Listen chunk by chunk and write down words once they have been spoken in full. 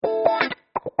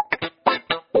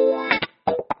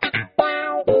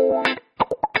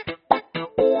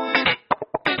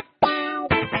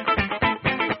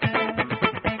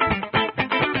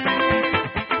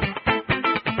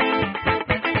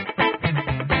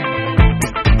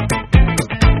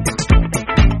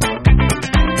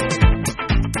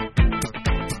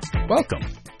Welcome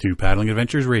to Paddling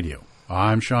Adventures Radio.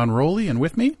 I'm Sean Rowley, and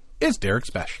with me is Derek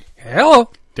Spesh. Hello.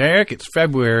 Derek, it's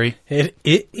February. It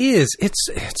is. It's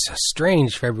a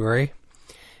strange February.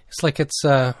 It's like it's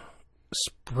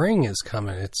spring is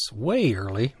coming. It's way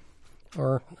early.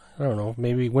 Or, I don't know,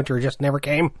 maybe winter just never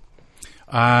came.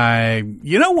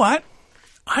 You know what?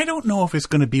 I don't know if it's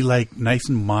going to be like nice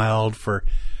and mild for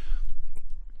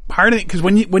part of it, because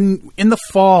when in the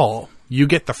fall you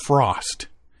get the frost,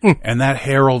 and that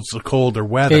heralds the colder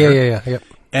weather. Yeah.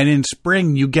 And in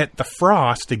spring you get the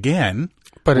frost again,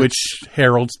 which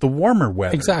heralds the warmer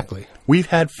weather. Exactly. We've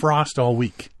had frost all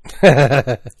week.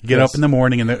 Get up in the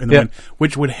morning and the wind,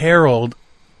 which would herald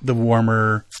the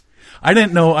warmer. I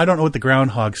don't know what the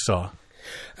groundhog saw.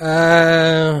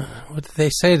 What did they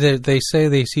say? They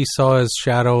say he saw his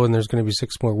shadow, and there's going to be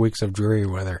 6 more weeks of dreary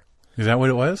weather. Is that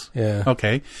what it was? Yeah.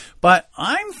 Okay. But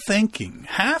I'm thinking,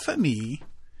 half of me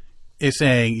is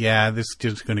saying, yeah, this is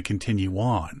just going to continue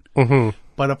on. Mm-hmm.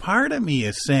 But a part of me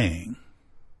is saying,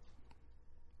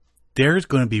 there's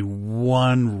going to be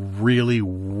one really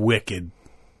wicked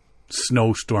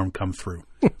snowstorm come through.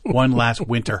 One last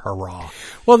winter hurrah.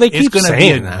 Well, they keep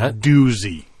saying that.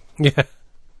 Doozy. Yeah.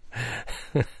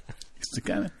 It's the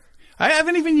kind of, I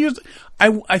haven't even used.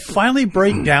 I finally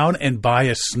break down and buy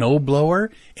a snow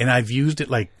blower, and I've used it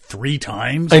like 3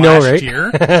 times last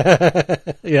year.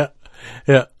 Yeah.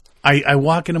 I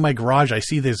walk into my garage, I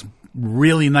see this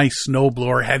really nice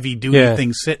snowblower, heavy duty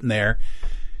thing sitting there,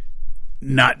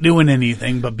 not doing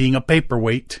anything but being a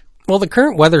paperweight. Well, the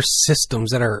current weather systems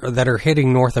that are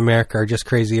hitting North America are just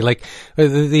crazy. Like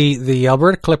the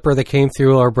Alberta Clipper that came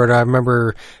through Alberta, I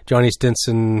remember Johnny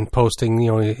Stinson posting,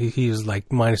 he was like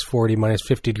 -40,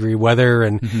 -50 degree weather,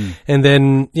 and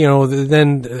then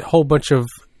then a whole bunch of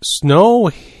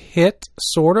snow hit,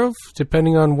 sort of,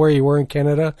 depending on where you were in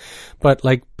Canada. But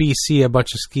like BC, a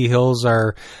bunch of ski hills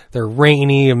they're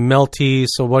rainy and melty,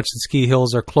 so a bunch of the ski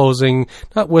hills are closing.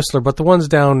 Not Whistler, but the ones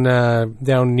down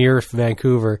near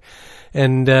Vancouver,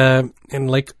 and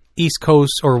like East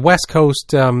Coast or West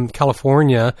Coast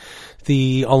California,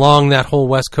 along that whole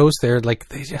West Coast there, like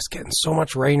they're just getting so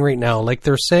much rain right now. Like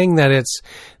they're saying that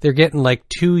they're getting like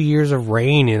 2 years of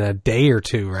rain in a day or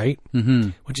two, right? Mm-hmm.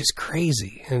 Which is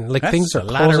crazy, and like things are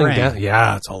closing down.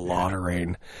 Yeah, it's a lot of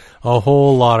rain, a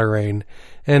whole lot of rain,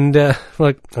 and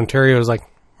like Ontario is like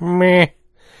meh.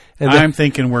 And I'm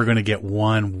thinking we're going to get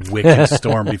one wicked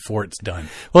storm before it's done.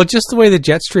 Well, just the way the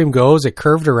jet stream goes, it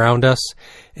curved around us,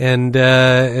 and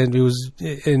it was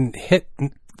hit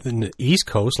the East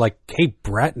Coast, like Cape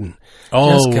Breton.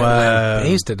 Oh,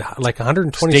 based at like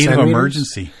 120 state centimeters. of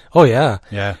emergency. Oh yeah,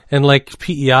 yeah. And like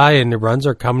PEI and the runs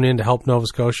are coming in to help Nova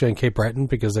Scotia and Cape Breton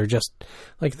because they're just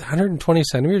like 120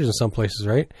 centimeters in some places,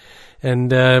 right? And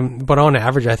but on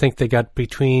average, I think they got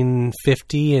between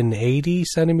 50 and 80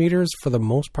 centimeters for the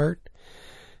most part.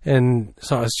 And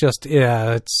so it's just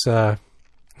it's.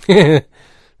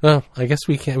 Well, I guess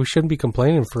we shouldn't be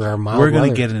complaining for our mild weather. We're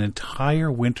going to get an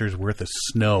entire winter's worth of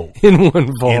snow in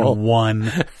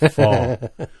one fall.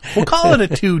 We'll call it a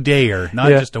 2-dayer, not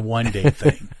just a 1-day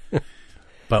thing.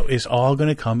 But it's all going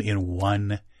to come in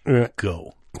one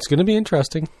go. It's going to be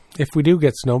interesting if we do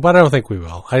get snow, but I don't think we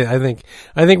will. I think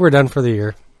we're done for the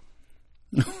year.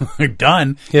 We're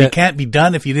done. Yeah. You can't be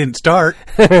done if you didn't start.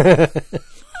 Well,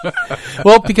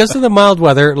 because of the mild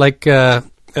weather, like a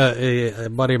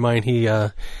buddy of mine,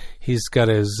 he's got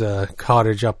his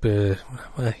cottage up. He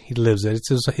lives it.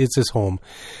 It's his home.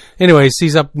 Anyways,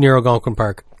 he's up near Algonquin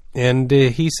Park, and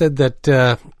he said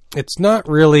that it's not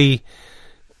really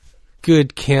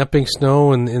good camping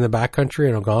snow in the backcountry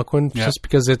in Algonquin, just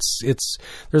because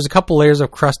there's a couple layers of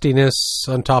crustiness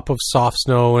on top of soft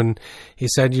snow, and he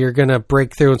said you're gonna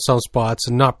break through in some spots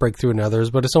and not break through in others,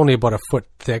 but it's only about a foot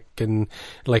thick and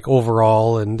like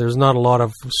overall, and there's not a lot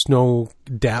of snow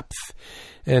depth,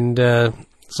 and you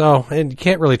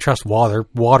can't really trust water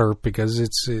because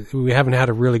we haven't had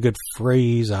a really good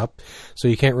freeze up, so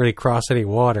you can't really cross any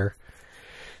water.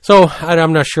 So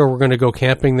I'm not sure we're going to go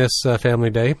camping this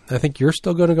family day. I think you're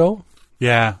still going to go.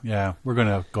 Yeah. We're going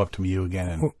to go up to Mew again.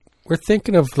 And we're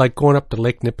thinking of like going up to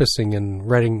Lake Nipissing and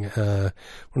renting one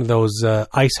of those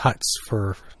ice huts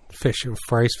for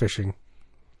ice fishing.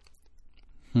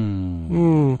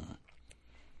 We'll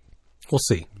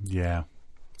see. Yeah.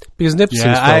 Because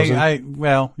Nipissing's frozen. I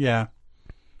don't know.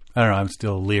 I'm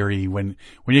still leery when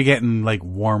you're getting like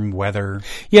warm weather.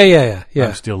 Yeah.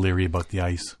 I'm still leery about the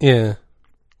ice. Yeah.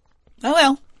 Oh,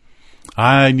 well.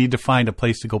 I need to find a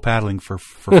place to go paddling for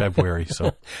February.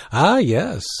 So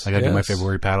yes. I got to do my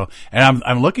February paddle. And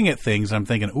I'm looking at things and I'm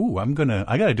thinking,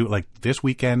 I got to do it like this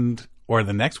weekend or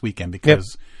the next weekend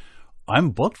because I'm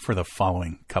booked for the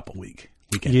following couple weeks.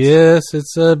 weekends. Yes,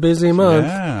 it's a busy month.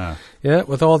 Yeah. Yeah,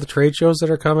 with all the trade shows that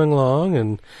are coming along.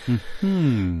 And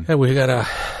yeah, we got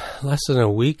less than a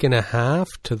week and a half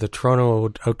to the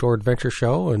Toronto Outdoor Adventure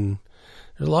Show, and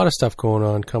there's a lot of stuff going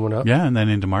on coming up. Yeah, and then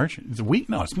into March. It's a week?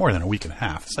 No, it's more than a week and a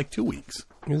half. It's like 2 weeks.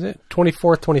 Is it?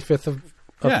 24th, 25th of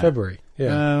February.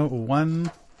 Yeah.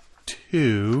 1,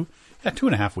 2... Yeah,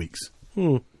 2.5 weeks.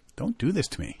 Don't do this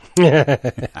to me.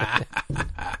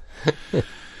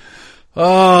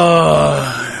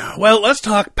 Well, let's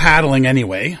talk paddling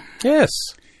anyway. Yes.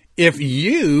 If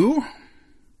you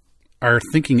are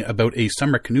thinking about a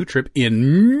summer canoe trip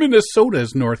in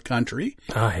Minnesota's North Country,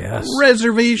 yes.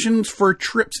 reservations for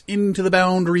trips into the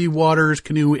Boundary Waters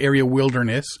Canoe Area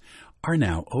Wilderness are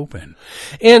now open.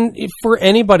 And for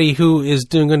anybody who is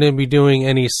going to be doing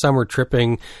any summer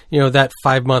tripping, that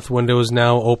 5-month window is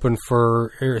now open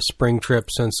for spring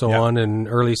trips and so on, and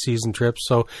early season trips.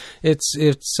 So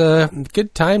it's a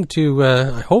good time to,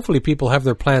 hopefully people have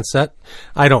their plans set.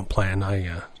 I don't plan.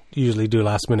 I usually do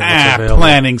last minute.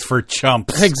 Planning's for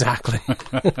chumps. Exactly.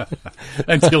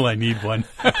 Until I need one.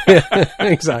 Yeah,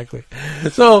 exactly.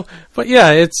 So, but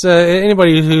yeah, it's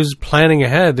anybody who's planning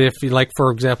ahead. If you like,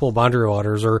 for example, Boundary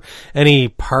Waters or any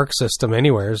park system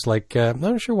anywhere, is like I'm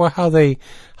not sure how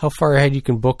far ahead you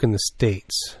can book in the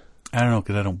States. I don't know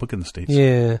because I don't book in the States.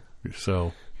 Yeah.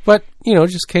 So. But,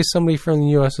 just in case somebody from the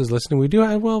U.S. is listening, we do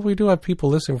have people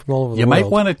listening from all over the world. You might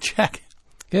want to check.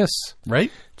 Yes.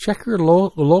 Right? Check your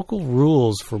local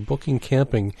rules for booking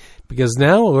camping, because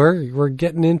now we're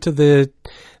getting into the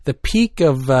peak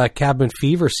of cabin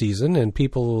fever season, and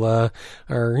people are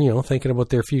thinking about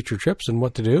their future trips and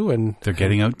what to do, and they're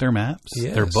getting out their maps,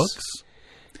 their books,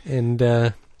 and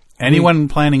anyone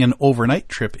planning an overnight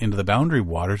trip into the Boundary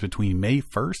Waters between May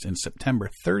 1st and September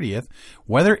 30th,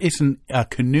 whether it's a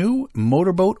canoe,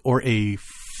 motorboat, or a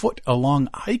foot along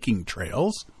hiking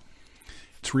trails,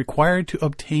 it's required to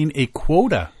obtain a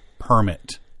quota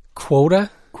permit.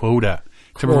 Quota? Quota.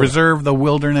 To preserve the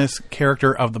wilderness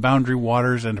character of the Boundary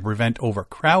Waters and to prevent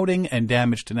overcrowding and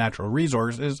damage to natural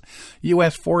resources,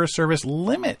 U.S. Forest Service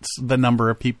limits the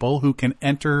number of people who can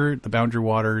enter the Boundary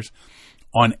Waters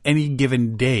on any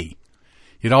given day.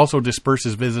 It also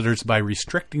disperses visitors by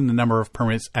restricting the number of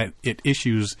permits it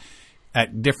issues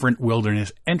at different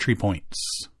wilderness entry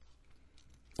points.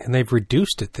 And they've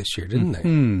reduced it this year, didn't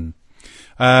they?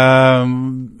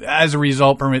 As a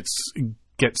result, permits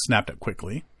get snapped up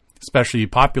quickly, especially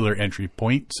popular entry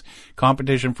points.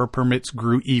 Competition for permits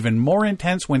grew even more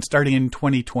intense when, starting in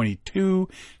 2022,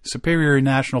 Superior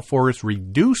National Forest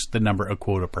reduced the number of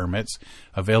quota permits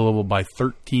available by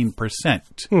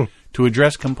 13% to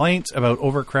address complaints about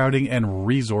overcrowding and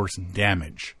resource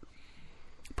damage.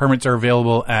 Permits are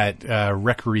available at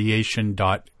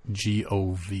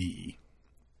recreation.gov.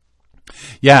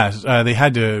 Yeah, they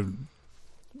had to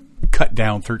cut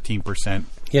down 13%.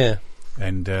 Yeah.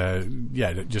 And,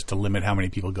 just to limit how many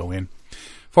people go in.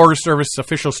 Forest Service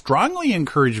officials strongly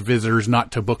encourage visitors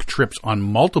not to book trips on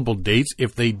multiple dates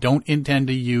if they don't intend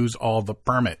to use all the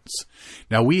permits.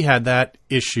 Now, we had that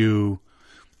issue,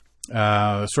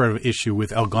 issue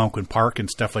with Algonquin Park and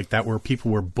stuff like that, where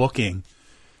people were booking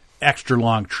extra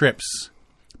long trips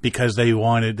because they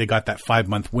got that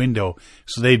 5-month window.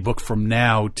 So they'd book from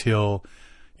now till,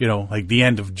 like the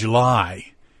end of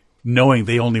July, knowing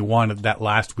they only wanted that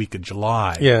last week of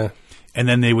July. Yeah. And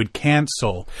then they would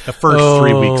cancel the first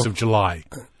 3 weeks of July.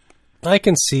 I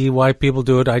can see why people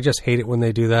do it. I just hate it when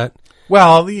they do that.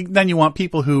 Well, then you want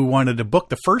people who wanted to book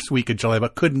the first week of July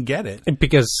but couldn't get it.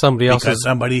 Because somebody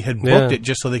had booked it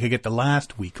just so they could get the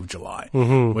last week of July,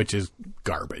 which is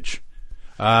garbage.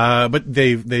 But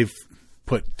they've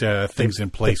put things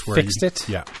in place where fixed it?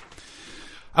 Yeah.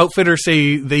 Outfitters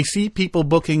say they see people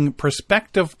booking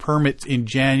prospective permits in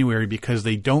January because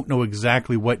they don't know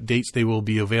exactly what dates they will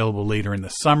be available later in the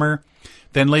summer.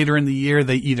 Then later in the year,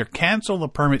 they either cancel the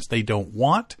permits they don't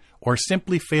want or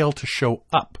simply fail to show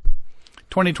up.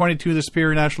 2022, the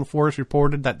Superior National Forest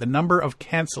reported that the number of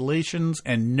cancellations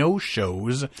and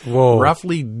no-shows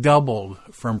roughly doubled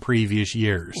from previous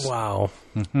years. Wow.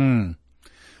 Mm-hmm.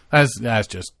 That's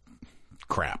just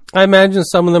crap. I imagine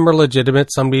some of them are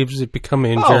legitimate. Some people become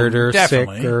injured or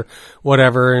definitely. sick or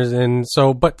whatever, and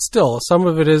so. But still, some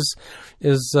of it is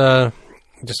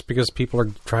just because people are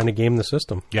trying to game the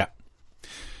system. Yeah,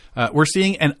 we're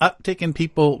seeing an uptick in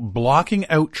people blocking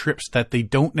out trips that they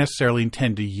don't necessarily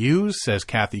intend to use, says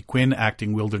Kathy Quinn,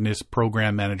 acting wilderness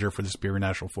program manager for the Superior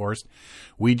National Forest.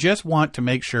 We just want to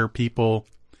make sure people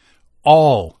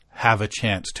all have a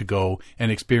chance to go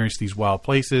and experience these wild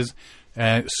places.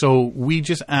 So we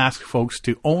just ask folks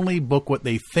to only book what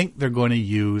they think they're going to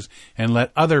use and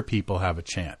let other people have a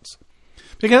chance.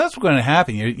 Because that's what's going to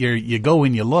happen. You go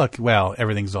and you look, well,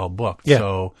 everything's all booked. Yeah.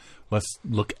 So let's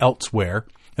look elsewhere.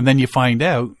 And then you find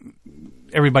out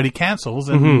everybody cancels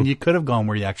and you could have gone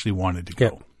where you actually wanted to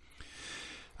go.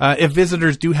 Yeah. If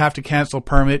visitors do have to cancel a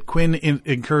permit, Quinn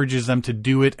encourages them to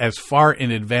do it as far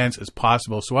in advance as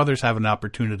possible so others have an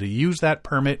opportunity to use that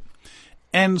permit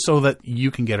and so that you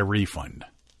can get a refund.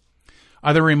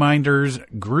 Other reminders,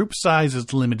 group size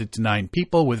is limited to 9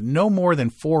 people with no more than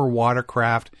 4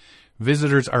 watercraft.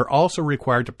 Visitors are also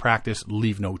required to practice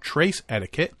leave no trace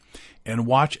etiquette and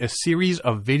watch a series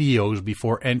of videos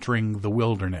before entering the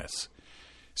wilderness.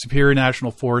 Superior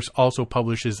National Forest also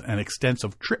publishes an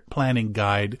extensive trip planning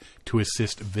guide to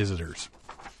assist visitors.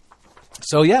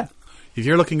 So yeah, if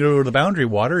you're looking to go to the Boundary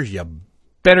Waters, you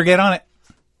better get on it.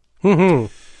 Mm-hmm.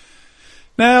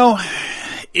 Now,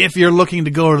 if you're looking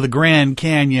to go to the Grand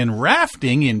Canyon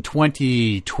rafting in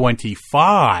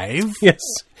 2025, Yes.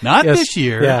 not Yes. this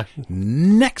year, Yeah.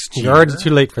 next year. You're already too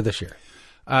late for this year.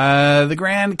 The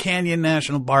Grand Canyon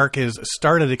National Park has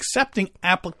started accepting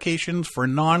applications for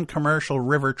non-commercial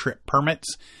river trip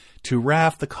permits to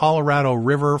raft the Colorado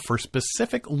River for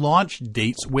specific launch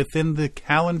dates within the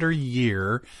calendar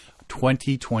year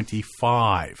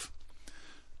 2025.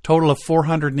 Total of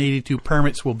 482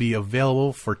 permits will be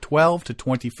available for 12 to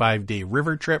 25-day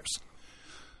river trips.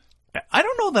 I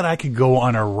don't know that I could go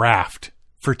on a raft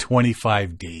for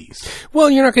 25 days.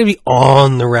 Well, you're not going to be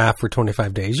on the raft for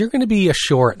 25 days. You're going to be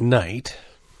ashore at night.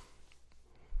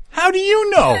 How do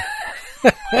you know?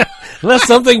 Unless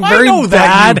something very I know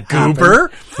bad that, you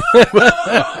goober.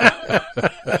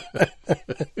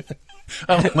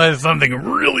 Unless something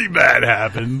really bad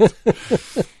happens.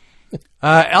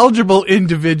 Eligible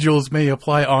individuals may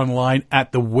apply online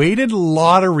at the weighted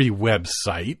lottery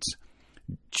website,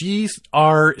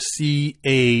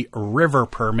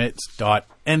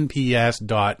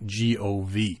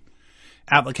 grcariverpermits.nps.gov.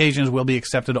 Applications will be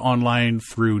accepted online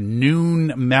through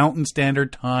noon Mountain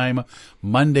Standard Time,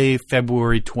 Monday,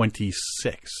 February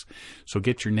 26th. So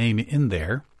get your name in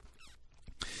there.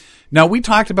 Now, we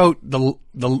talked about the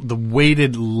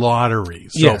weighted lottery.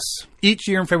 So Yes. each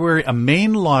year in February, a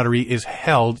main lottery is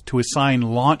held to assign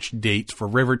launch dates for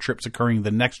river trips occurring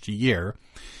the next year.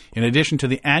 In addition to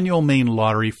the annual main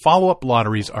lottery, follow-up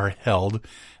lotteries are held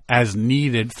as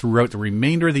needed throughout the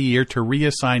remainder of the year to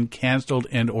reassign canceled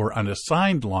and or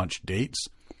unassigned launch dates.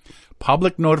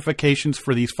 Public notifications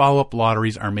for these follow-up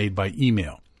lotteries are made by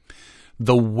email.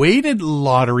 The weighted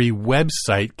lottery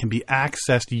website can be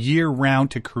accessed year-round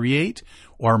to create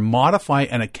or modify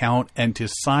an account and to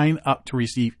sign up to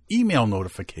receive email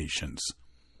notifications.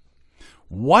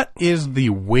 What is the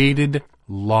weighted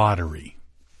lottery?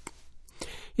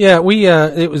 Yeah,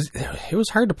 it was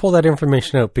hard to pull that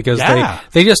information out because Yeah.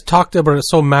 they just talked about it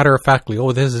so matter-of-factly.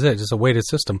 Oh, this is it. It's a weighted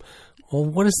system. Well,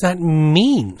 what does that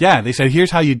mean? Yeah, they said,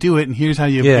 here's how you do it, and here's how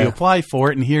you apply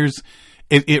for it, and here's...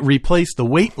 It replaced the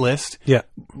wait list. Yeah.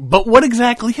 But what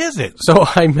exactly is it? So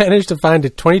I managed to find a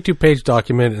 22-page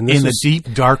document. And this In the was,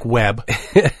 deep, dark web.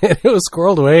 it was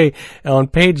scrolled away on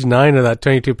page 9 of that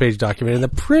 22-page document, and the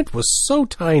print was so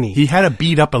tiny. He had to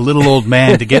beat up a little old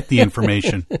man to get the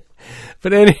information.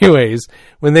 But anyways,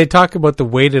 when they talk about the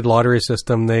weighted lottery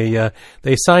system, they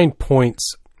assign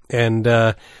points.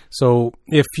 And so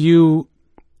if you...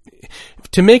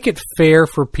 To make it fair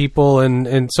for people,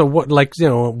 and so what, like, you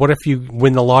know, what if you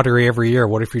win the lottery every year?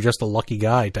 What if you're just a lucky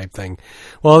guy type thing?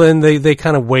 Well, then they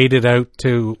kind of weighed it out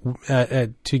to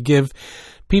give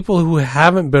people who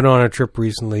haven't been on a trip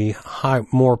recently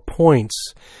more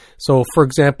points. So, for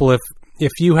example, if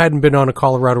you hadn't been on a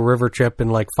Colorado River trip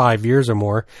in like 5 years or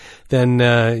more, then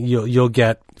you'll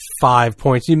get 5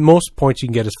 points. Most points you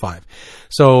can get is 5.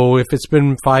 So if it's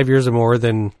been 5 years or more,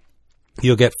 then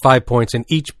you'll get 5 points, and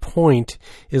each point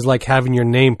is like having your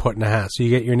name put in a hat. So you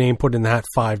get your name put in the hat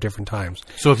 5 different times.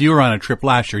 So if you were on a trip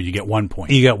last year, you get 1 point.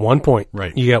 You get 1 point.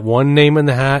 Right. You get one name in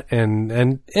the hat,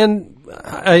 and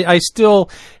I still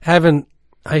haven't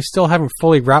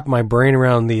fully wrapped my brain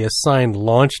around the assigned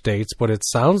launch dates, but it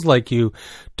sounds like you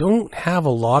don't have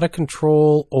a lot of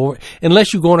control over,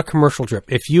 unless you go on a commercial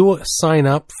trip. If you sign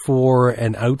up for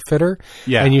an outfitter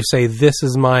and you say, this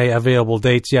is my available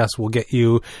dates, yes, we'll get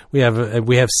you, we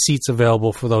have seats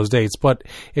available for those dates. But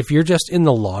if you're just in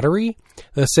the lottery,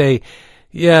 let's say,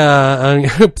 yeah, I'm going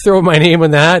to throw my name on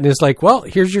that. And it's like, well,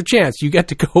 here's your chance. You get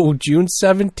to go June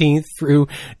 17th through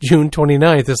June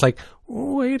 29th. It's like,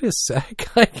 wait a sec.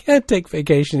 I can't take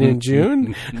vacation in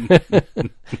June.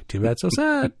 Too bad, so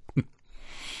sad.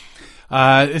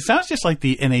 It sounds just like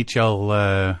the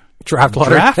NHL Draft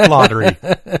lottery. Draft lottery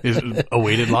is a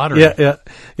weighted lottery. Yeah.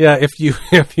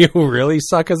 If you really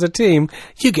suck as a team,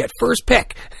 you get first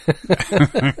pick.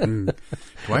 Do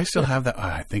I still have that?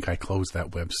 I think I closed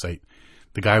that website.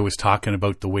 The guy was talking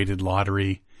about the weighted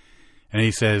lottery, and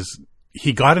he says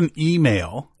he got an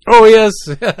email. Oh, yes.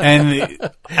 And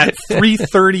at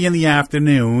 3:30 in the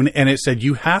afternoon, and it said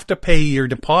you have to pay your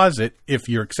deposit if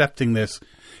you're accepting this.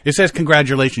 It says,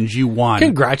 congratulations, you won.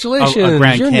 Congratulations, a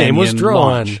Grand your Canyon name was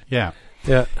drawn. Launch. Yeah.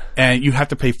 Yeah. And you have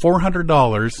to pay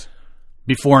 $400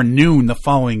 before noon the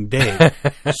following day.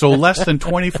 So less than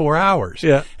 24 hours.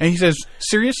 Yeah. And he says,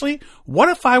 seriously, what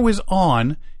if I was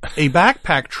on a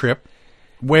backpack trip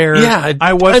where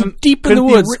I wasn't... I'm deep in the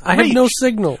woods. I have no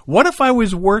signal. What if I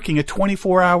was working a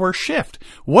 24-hour shift?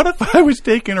 What if I was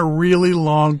taking a really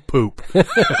long poop?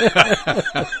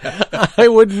 I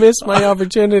would miss my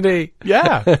opportunity.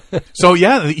 Yeah. So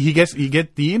you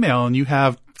get the email, and you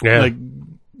have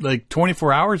like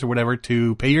 24 hours or whatever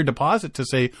to pay your deposit to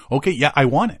say, okay, yeah, I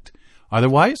want it.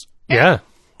 Otherwise,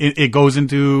 it goes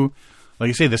into, like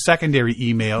you say, the secondary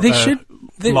email.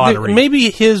 Lottery. Maybe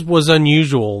his was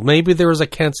unusual. Maybe there was a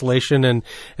cancellation, and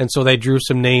so they drew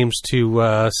some names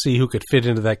to see who could fit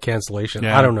into that cancellation.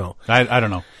 Yeah. I don't know. I don't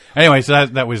know. Anyway, so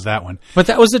that was that one. But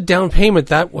that was a down payment.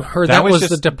 That was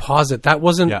the deposit. That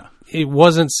wasn't. Yeah. It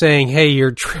wasn't saying, "Hey,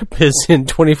 your trip is in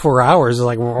 24 hours."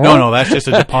 Like, no, that's just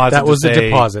a deposit. That was a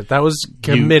deposit. That was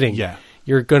committing.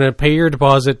 You're going to pay your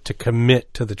deposit to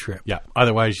commit to the trip. Yeah.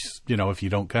 Otherwise, if you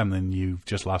don't come, then you've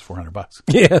just lost $400.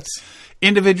 Yes.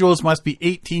 Individuals must be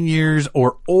 18 years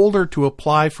or older to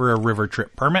apply for a river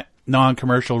trip permit.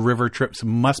 Non-commercial river trips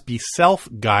must be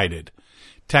self-guided.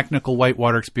 Technical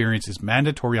whitewater experience is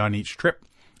mandatory on each trip.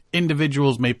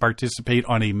 Individuals may participate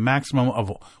on a maximum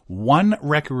of one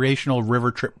recreational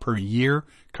river trip per year,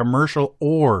 commercial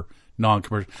or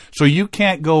non-commercial. So you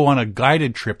can't go on a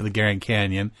guided trip of the Grand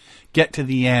Canyon, get to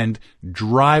the end,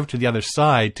 drive to the other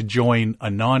side to join a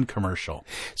non-commercial.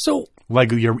 So,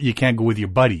 like you can't go with your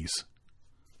buddies.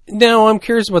 Now, I'm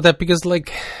curious about that because, I'm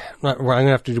going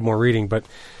to have to do more reading. But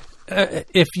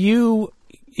if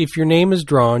your name is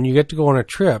drawn, you get to go on a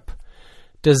trip.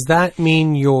 Does that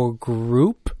mean your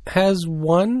group has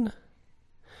won?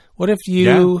 What if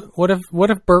What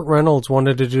if Burt Reynolds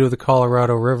wanted to do the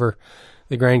Colorado River,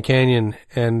 the Grand Canyon,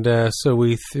 and so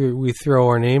we throw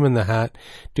our name in the hat?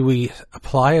 Do we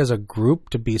apply as a group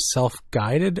to be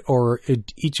self-guided, or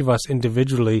each of us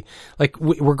individually? Like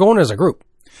we're going as a group.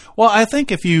 Well, I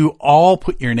think if you all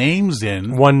put your names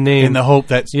in, one name, in the hope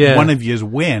that one of yous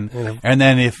win, and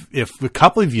then if a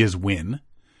couple of yous win,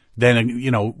 then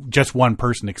just one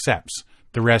person accepts.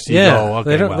 The rest you go,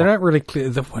 okay, they're not really clear.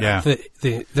 The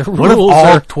rules what if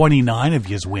all 29 of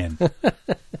yous win?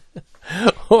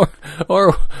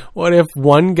 Or what if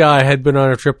one guy had been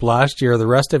on a trip last year, the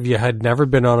rest of you had never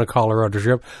been on a Colorado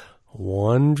trip?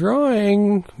 One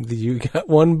drawing. You got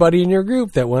one buddy in your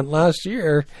group that went last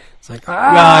year. It's like,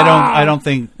 I don't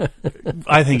think.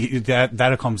 I think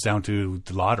that comes down to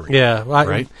the lottery. Yeah,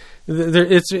 right.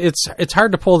 It's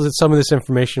hard to pull some of this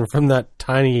information from that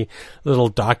tiny little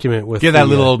document with. Give that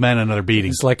little old man another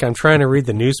beating. It's like I'm trying to read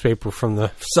the newspaper from the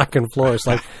second floor. It's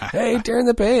like, hey, turn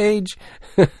the page.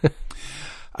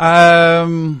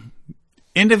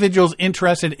 Individuals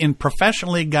interested in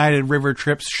professionally guided river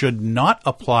trips should not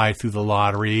apply through the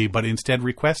lottery, but instead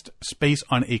request space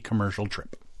on a commercial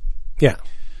trip. Yeah.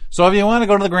 So if you want to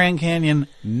go to the Grand Canyon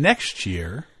next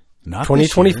year, not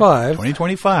 2025,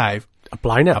 2025,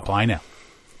 apply now. Apply now.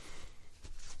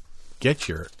 Get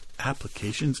your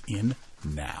applications in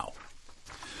now.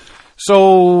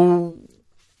 So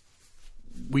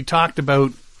we talked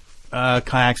about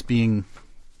kayaks being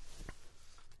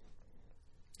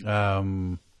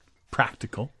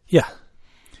practical. Yeah.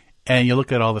 And you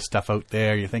look at all the stuff out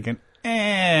there, you're thinking,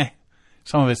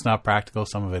 some of it's not practical,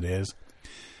 some of it is.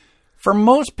 For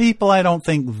most people, I don't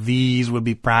think these would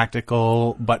be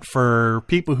practical, but for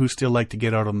people who still like to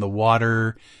get out on the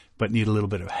water, but need a little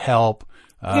bit of help,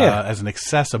 as an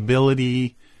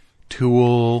accessibility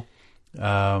tool. If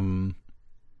you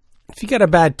got a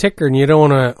bad ticker and you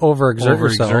don't want to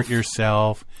overexert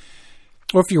yourself.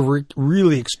 Or if you're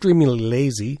really extremely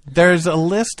lazy. There's a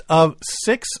list of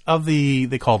 6 of they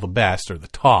call the best, or the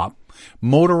top,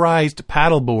 motorized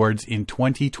paddleboards in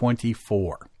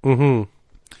 2024. Mm-hmm.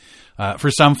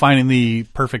 For some, finding the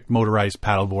perfect motorized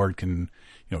paddleboard can,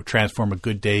 transform a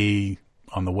good day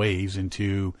on the waves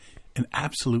into an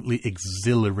absolutely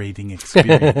exhilarating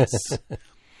experience.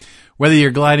 Whether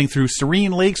you're gliding through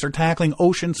serene lakes or tackling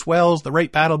ocean swells, the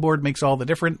right paddleboard makes all the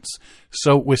difference.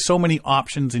 So with so many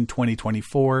options in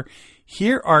 2024,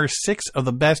 here are 6 of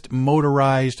the best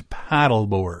motorized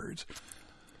paddleboards.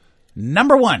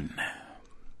 Number 1,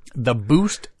 the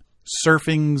Boost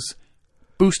Surfing's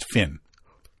Boost Fin.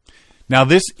 Now,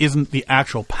 this isn't the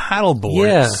actual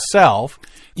paddleboard itself.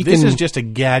 This is just a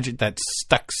gadget that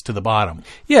sticks to the bottom.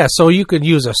 Yeah, so you could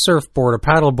use a surfboard, a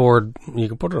paddleboard. You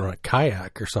could put it on a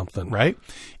kayak or something. Right?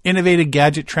 Innovative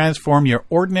gadget transform your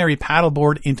ordinary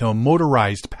paddleboard into a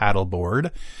motorized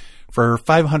paddleboard for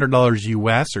 $500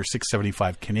 US or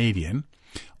 $675 Canadian.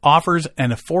 Offers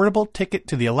an affordable ticket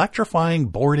to the electrifying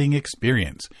boarding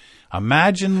experience.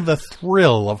 Imagine the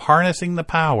thrill of harnessing the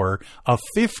power of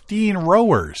 15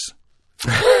 rowers.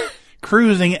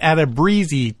 Cruising at a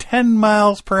breezy 10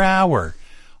 miles per hour,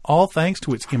 all thanks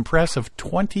to its impressive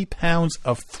 20 pounds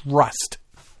of thrust.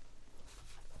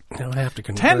 I'll have to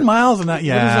convert. 10 miles and that,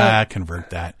 yeah, convert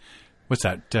that. What's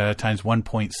that, times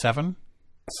 1.7?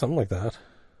 Something like that.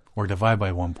 Or divide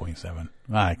by 1.7.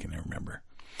 I can never remember.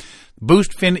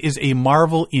 Boost Fin is a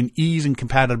marvel in ease and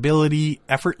compatibility,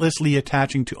 effortlessly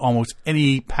attaching to almost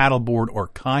any paddleboard or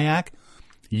kayak.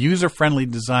 User-friendly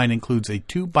design includes a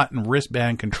 2-button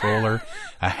wristband controller,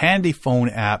 a handy phone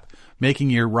app, making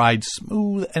your ride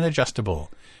smooth and adjustable.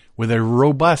 With a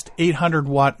robust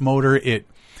 800-watt motor, it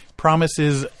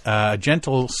promises a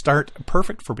gentle start,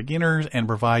 perfect for beginners, and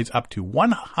provides up to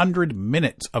 100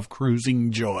 minutes of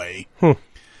cruising joy.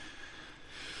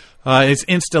 Its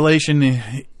installation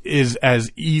is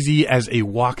as easy as a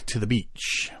walk to the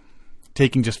beach.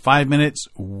 Taking just 5 minutes,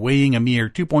 weighing a mere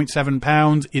 2.7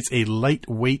 pounds, it's a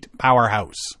lightweight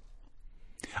powerhouse.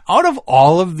 Out of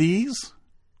all of these,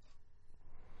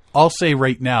 I'll say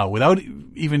right now, without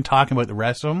even talking about the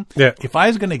rest of them, if I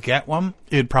was going to get one,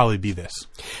 it'd probably be this.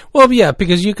 Well, yeah,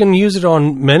 because you can use it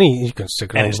on many. You can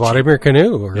stick it on the bottom of your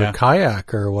canoe or a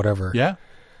kayak or whatever. Yeah.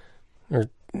 Or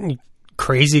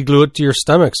crazy glue it to your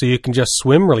stomach so you can just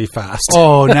swim really fast.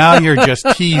 Oh, now you're just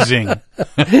teasing.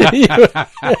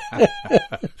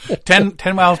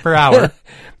 10 miles per hour.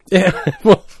 Yeah.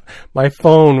 Well, my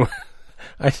phone,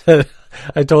 I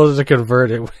told it to convert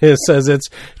it. It says it's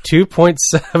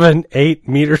 2.78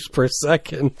 meters per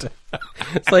second.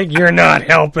 It's like, you're not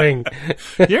helping.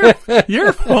 Your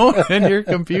phone and your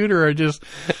computer are just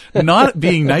not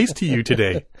being nice to you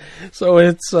today. So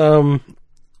it's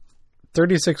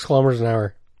 36 kilometers an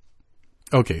hour.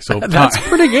 Okay, so that's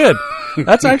pretty good.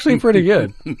 That's actually pretty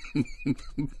good.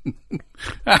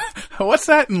 What's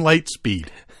that in light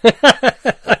speed?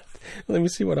 Let me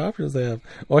see what options they have.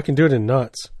 Oh, I can do it in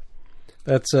knots.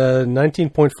 That's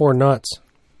 19.4 knots.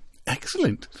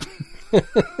 Excellent.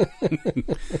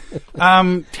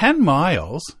 10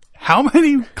 miles. How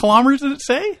many kilometers did it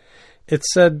say? It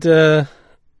said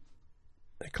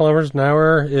kilometers an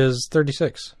hour is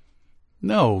 36.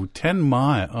 No, 10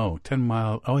 miles. Oh, 10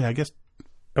 miles. Oh, yeah, I guess.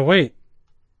 Oh, wait.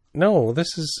 No,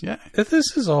 this is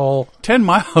all. 10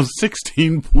 miles,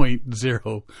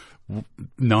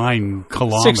 16.09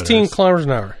 kilometers. 16 kilometers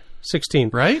an hour.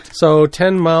 16. Right? So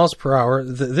 10 miles per hour.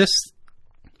 This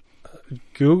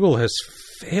Google has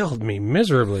failed me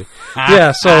miserably.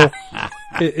 Yeah, so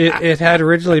it had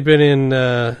originally been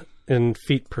in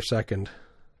feet per second.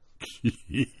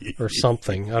 Or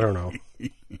something. I don't know.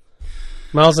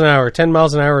 Miles an hour. 10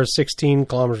 miles an hour is 16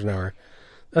 kilometers an hour.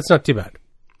 That's not too bad.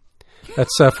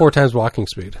 That's 4 times walking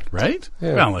speed. Right?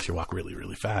 Yeah. Well, unless you walk really,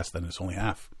 really fast, then it's only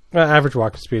half. Average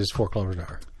walking speed is 4 kilometers an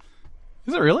hour.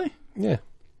 Is it really? Yeah.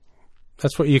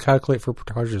 That's what you calculate for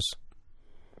portages.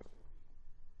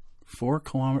 4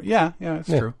 kilometers. Yeah, that's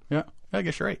true. Yeah, I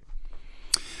guess you're right.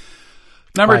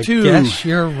 Number 2. I guess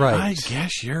you're right. I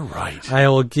guess you're right. I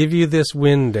will give you this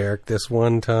win, Derek, this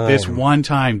one time. This one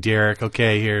time, Derek.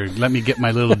 Okay, here, let me get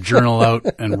my little journal out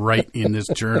and write in this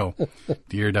journal.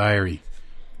 Dear Diary,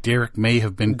 Derek may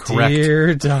have been correct.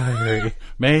 Dear Diary.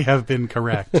 May have been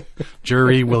correct.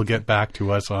 Jury will get back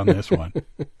to us on this one.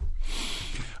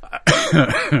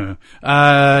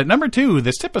 Number 2,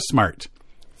 the SUP Smart.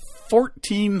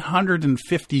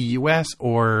 $1,450 US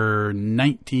or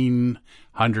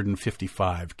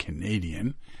 $1,955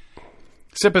 Canadian.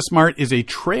 SUP Smart is a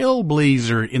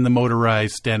trailblazer in the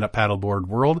motorized stand-up paddleboard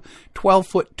world.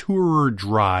 12-foot tourer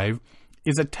drive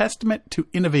is a testament to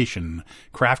innovation,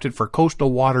 crafted for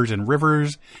coastal waters and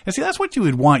rivers. And see, that's what you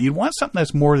would want. You'd want something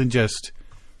that's more than just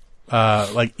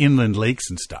like inland lakes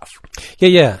and stuff.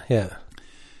 Yeah.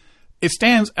 It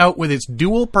stands out with its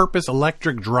dual-purpose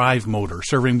electric drive motor,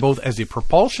 serving both as a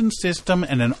propulsion system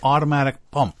and an automatic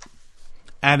pump,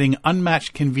 adding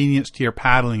unmatched convenience to your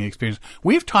paddling experience.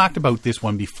 We've talked about this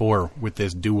one before with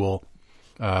this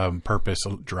dual-purpose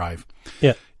drive.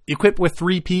 Yeah. Equipped with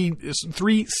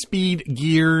 3-speed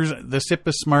gears, the SUP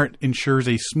Smart ensures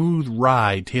a smooth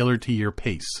ride tailored to your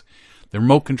pace. The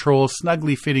remote control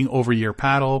snugly fitting over your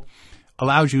paddle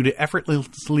allows you to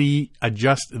effortlessly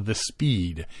adjust the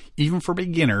speed. Even for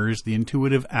beginners, the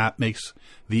intuitive app makes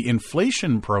the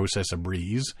inflation process a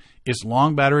breeze. Its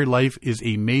long battery life is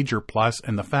a major plus,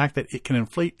 and the fact that it can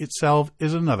inflate itself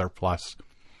is another plus.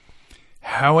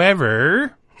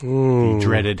 However, the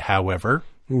dreaded however,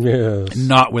 yes,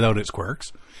 not without its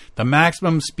quirks, the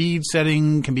maximum speed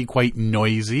setting can be quite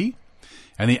noisy,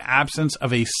 and the absence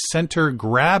of a center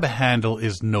grab handle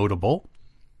is notable.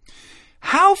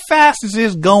 How fast is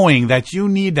this going that you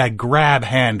need that grab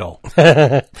handle?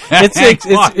 It's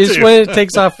when it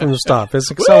takes off from the stop.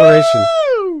 It's acceleration.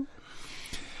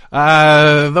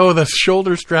 Though the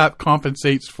shoulder strap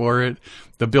compensates for it,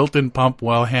 the built-in pump,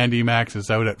 while handy,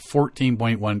 maxes out at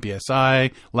 14.1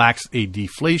 psi, lacks a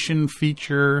deflation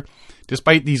feature.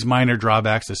 Despite these minor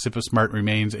drawbacks, the SUP Smart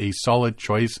remains a solid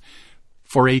choice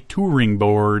for a touring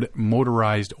board,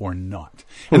 motorized or not.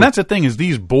 And that's the thing, is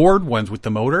these board ones with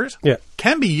the motors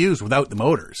can be used without the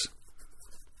motors.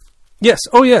 Yes.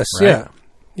 Oh, yes. Right? Yeah.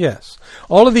 Yes.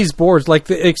 All of these boards,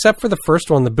 except for the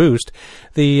first one, the Boost,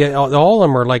 all of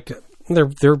them are like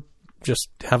they're just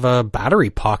have a battery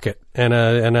pocket and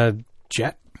a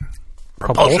jet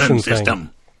propulsion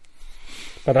system.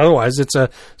 But otherwise, it's a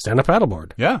stand-up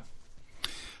paddleboard. Yeah.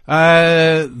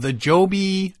 The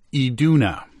Joby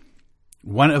Iduna.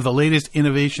 One of the latest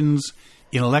innovations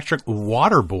in electric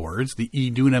water boards, the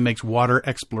Iduna makes water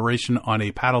exploration on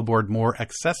a paddleboard more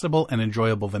accessible and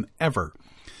enjoyable than ever.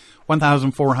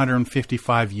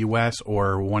 $1,455 US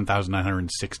or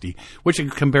 $1,960, which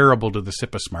is comparable to the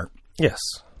SUP Smart. Yes.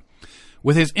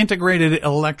 With its integrated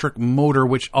electric motor,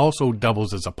 which also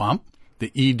doubles as a pump,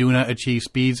 the Iduna achieves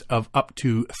speeds of up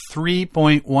to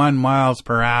 3.1 miles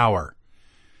per hour.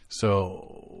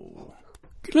 So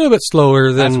a little bit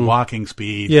slower than... That's walking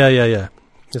speed. Yeah.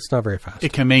 It's not very fast.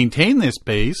 It can maintain this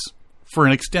pace for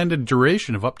an extended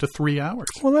duration of up to 3 hours.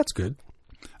 Well, that's good.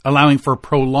 Allowing for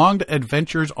prolonged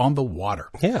adventures on the water.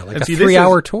 Yeah, like a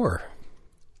 3-hour tour.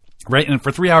 Right, and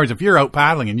for 3 hours, if you're out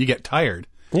paddling and you get tired,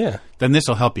 then this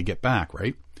will help you get back,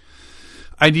 right?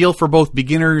 Ideal for both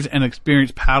beginners and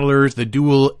experienced paddlers, the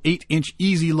dual 8-inch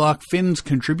Easy Lock fins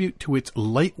contribute to its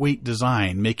lightweight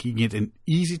design, making it an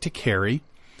easy to carry.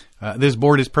 This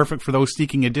board is perfect for those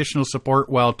seeking additional support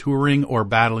while touring or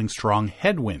battling strong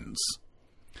headwinds.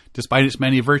 Despite its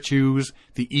many virtues,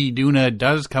 the Iduna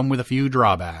does come with a few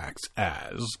drawbacks,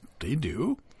 as they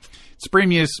do.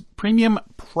 Its premium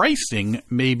pricing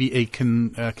may be a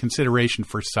consideration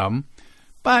for some,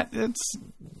 but it's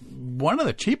one of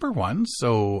the cheaper ones,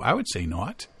 so I would say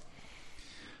not.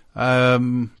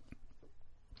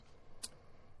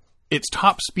 Its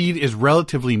top speed is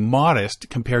relatively modest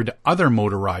compared to other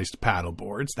motorized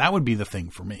paddleboards. That would be the thing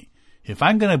for me. If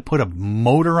I'm going to put a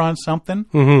motor on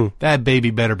something, that baby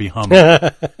better be humming.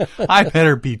 I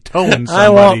better be towing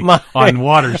somebody on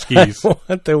water skis. I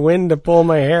want the wind to pull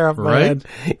my hair off my head.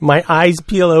 My eyes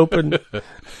peel open.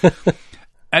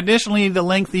 Additionally, the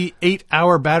lengthy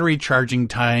 8-hour battery charging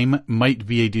time might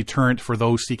be a deterrent for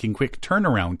those seeking quick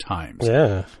turnaround times.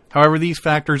 Yeah. However, these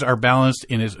factors are balanced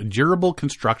in its durable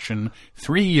construction,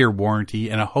 3-year warranty,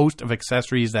 and a host of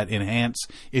accessories that enhance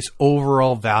its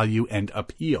overall value and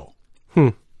appeal.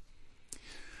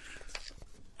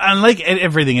 Unlike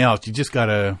everything else, you just got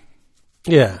to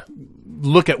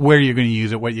look at where you're going to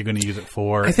use it, what you're going to use it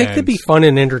for. I think they'd be fun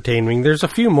and entertaining. There's a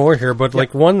few more here, but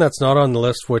like one that's not on the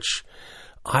list, which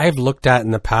I've looked at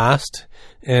in the past,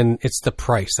 and it's the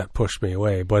price that pushed me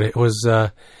away. But it was,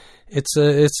 it's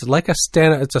like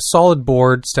it's a solid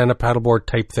board, stand-up paddleboard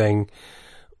type thing,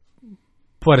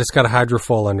 but it's got a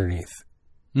hydrofoil underneath.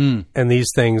 And these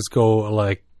things go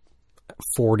like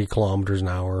 40 kilometers an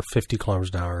hour, 50 kilometers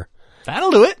an hour.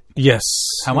 That'll do it. Yes.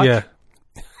 How much?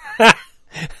 Yeah.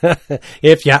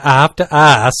 If you have to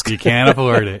ask. You can't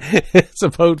afford it. It's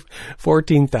about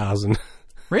 $14,000.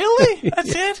 Really?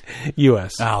 That's it?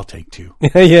 US. I'll take 2.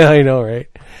 Yeah, I know, right?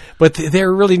 But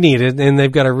they're really neat, and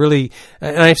they've got a really...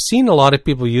 And I've seen a lot of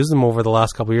people use them over the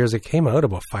last couple of years. It came out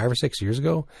about 5 or 6 years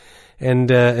ago. And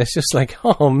it's just like,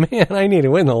 oh, man, I need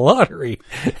to win the lottery.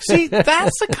 See,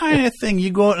 that's the kind of thing. You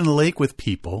go out in the lake with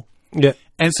people,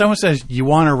 and someone says, you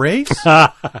want to race?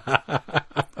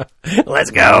 Let's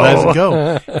go. Let's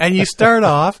go. And you start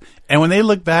off, and when they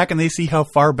look back and they see how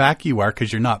far back you are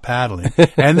because you're not paddling,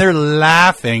 and they're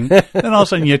laughing, then all of a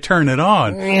sudden you turn it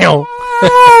on.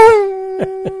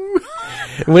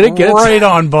 When it gets right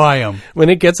on by them. When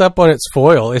it gets up on its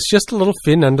foil, it's just a little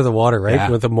fin under the water, right?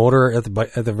 With a motor at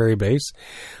the very base.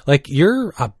 Like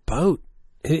you're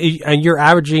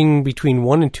averaging between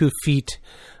 1 and 2 feet.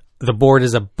 The board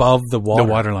is above the water. The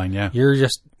water line, yeah. You're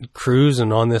just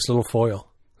cruising on this little foil.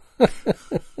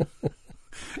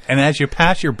 And as you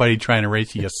pass your buddy trying to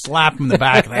race you, you slap him in the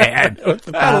back of the head with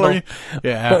the paddle.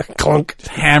 Yeah. Clunk. Just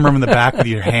hammer him in the back with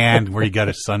your hand where you got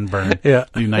a sunburn. Yeah.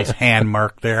 You nice hand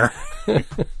mark there.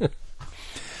 The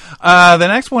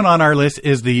next one on our list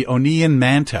is the Onion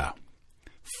Manta.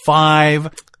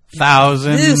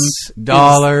 $5,000.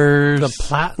 The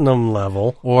platinum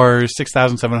level. Or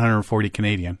 6,740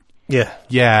 Canadian. Yeah.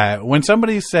 Yeah. When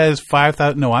somebody says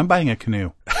 5,000, no, I'm buying a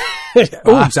canoe.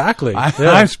 Exactly.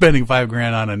 I'm spending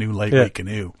 $5,000 on a new lightweight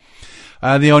canoe.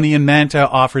 The Onion Manta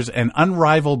offers an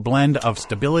unrivaled blend of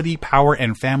stability, power,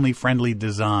 and family-friendly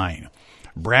design.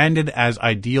 Branded as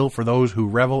ideal for those who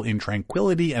revel in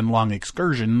tranquility and long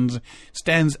excursions,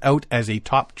 stands out as a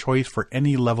top choice for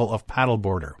any level of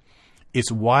paddleboarder. Its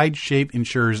wide shape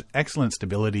ensures excellent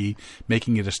stability,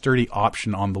 making it a sturdy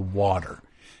option on the water.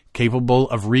 Capable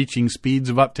of reaching speeds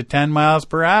of up to 10 miles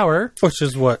per hour. Which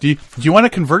is what? Do you want to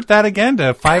convert that again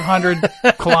to 500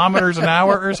 kilometers an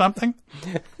hour or something?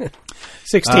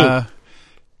 16.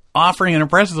 Offering an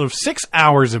impressive 6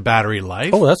 hours of battery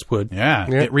life. Oh, that's good. Yeah.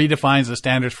 It redefines the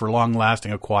standards for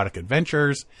long-lasting aquatic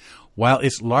adventures. While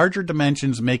its larger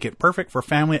dimensions make it perfect for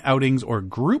family outings or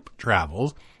group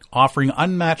travels, offering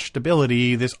unmatched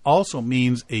stability, this also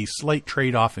means a slight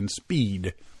trade-off in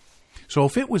speed. So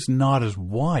if it was not as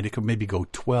wide, it could maybe go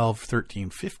 12, 13,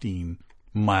 15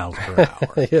 miles per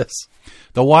hour. Yes.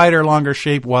 The wider, longer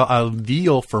shape, while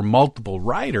ideal for multiple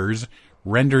riders,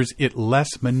 renders it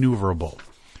less maneuverable.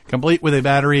 Complete with a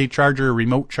battery, charger,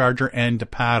 remote charger, and to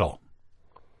paddle.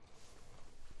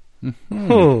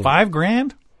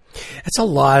 $5,000? It's a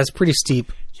lot. It's pretty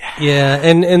steep. Yeah,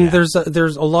 and there's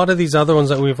a lot of these other ones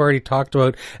that we've already talked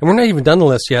about, and we're not even done the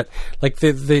list yet. Like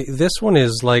this one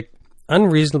is like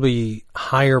unreasonably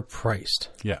higher priced.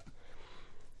 Yeah.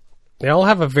 They all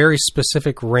have a very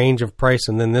specific range of price,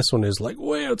 and then this one is like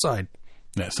way outside.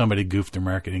 Yeah, somebody goofed their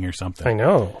marketing or something. I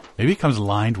know. Maybe it comes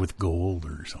lined with gold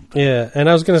or something. Yeah, and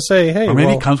I was going to say, hey, or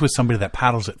maybe it comes with somebody that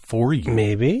paddles it for you.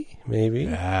 Maybe.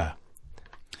 Yeah.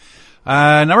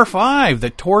 Number 5, the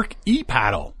Torque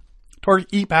E-Paddle. Torque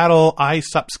E-Paddle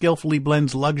iSUP skillfully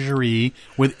blends luxury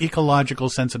with ecological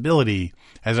sensibility.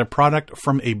 As a product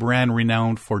from a brand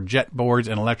renowned for jet boards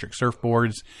and electric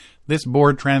surfboards, this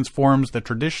board transforms the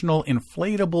traditional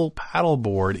inflatable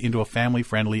paddleboard into a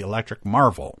family-friendly electric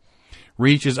marvel.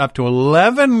 Reaches up to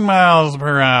 11 miles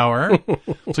per hour,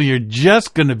 so you're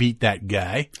just going to beat that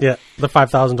guy. Yeah, the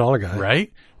 $5,000 guy.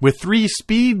 Right? With 3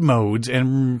 speed modes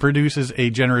and produces a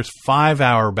generous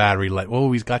 5-hour battery life.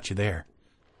 Oh, he's got you there.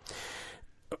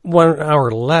 1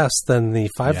 hour less than the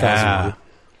 5,000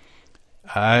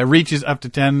 one. Reaches up to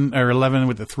 10 or 11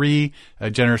 with the 3,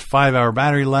 a generous 5-hour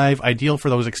battery life, ideal for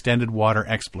those extended water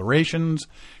explorations.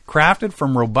 Crafted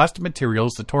from robust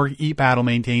materials, the Torque E-Paddle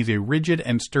maintains a rigid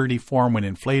and sturdy form when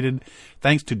inflated,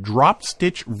 thanks to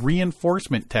drop-stitch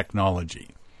reinforcement technology.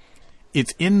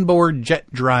 Its inboard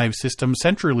jet drive system,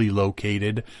 centrally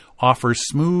located, offers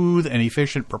smooth and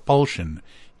efficient propulsion.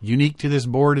 Unique to this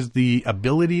board is the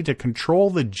ability to control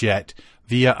the jet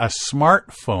via a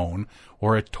smartphone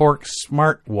or a Torque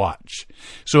smartwatch.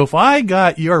 So if I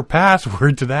got your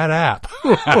password to that app,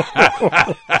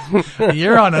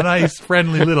 you're on a nice,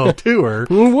 friendly little tour,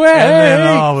 and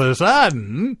then all of a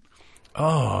sudden,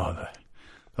 the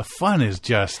fun is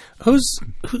just... Who's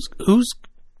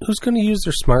going to use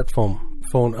their smartphone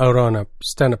out on a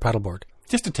stand-up paddleboard?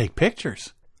 Just to take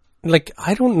pictures. Like,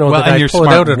 I don't know that I pull it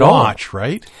out at watch,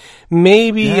 right?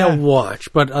 Maybe a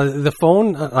watch, but the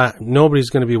phone, nobody's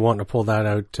going to be wanting to pull that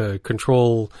out to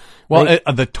control. Well,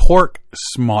 the Torque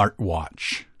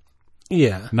smartwatch.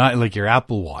 Yeah. Not like your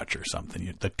Apple Watch or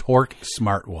something. The Torque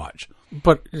smartwatch.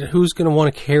 But who's going to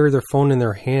want to carry their phone in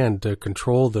their hand to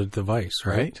control the device,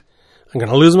 right? I'm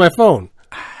going to lose my phone.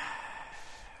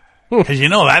 Because you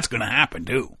know that's going to happen,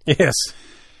 too. Yes.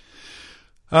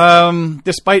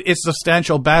 Despite its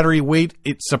substantial battery weight,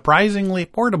 it's surprisingly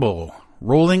portable.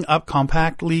 Rolling up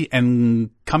compactly and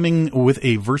coming with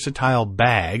a versatile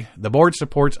bag, the board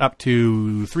supports up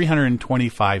to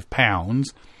 325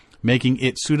 pounds, making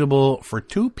it suitable for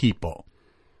 2 people.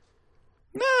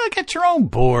 Get your own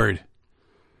board.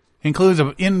 Includes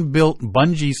an inbuilt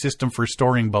bungee system for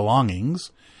storing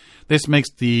belongings. This makes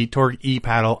the Torque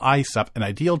E-Paddle iSUP an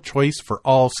ideal choice for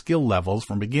all skill levels,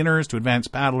 from beginners to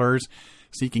advanced paddlers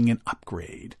seeking an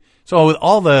upgrade. So with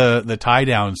all the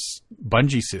tie-downs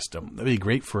bungee system, that'd be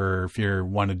great for if you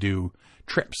want to do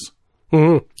trips.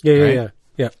 Mm-hmm.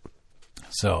 Yeah.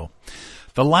 So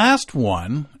the last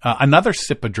one, another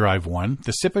SIPA Drive one,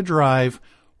 the SIPA Drive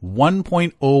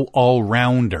 1.0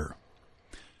 All-Rounder.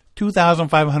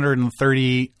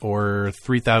 2,530 or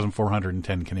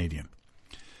 3,410 Canadian.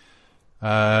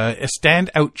 A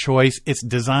standout choice. It's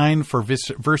designed for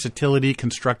versatility,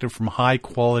 constructed from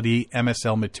high-quality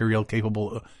MSL material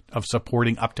capable of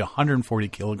supporting up to 140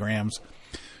 kilograms.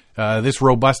 This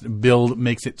robust build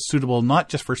makes it suitable not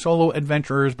just for solo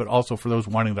adventurers, but also for those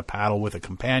wanting to paddle with a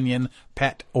companion,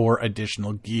 pet, or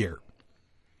additional gear.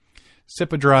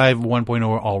 SUP-A-Drive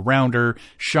 1.0 all-rounder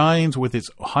shines with its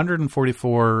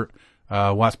 144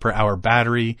 watts per hour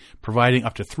battery, providing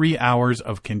up to 3 hours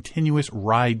of continuous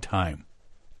ride time.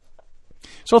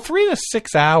 So 3 to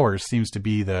 6 hours seems to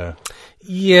be the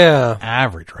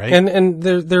average, right? And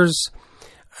there's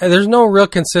no real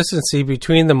consistency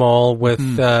between them all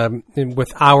with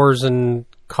hours and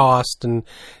cost, and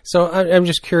so I'm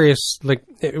just curious. Like,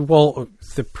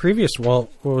 the previous what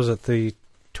was it? The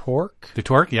Torque. The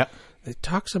Torque, yeah. It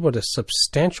talks about a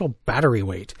substantial battery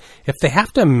weight. If they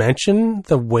have to mention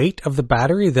the weight of the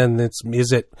battery, then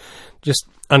is it just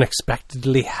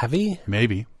unexpectedly heavy?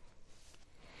 Maybe.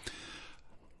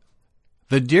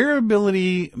 The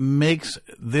durability makes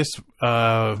this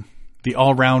the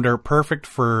all-rounder perfect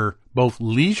for both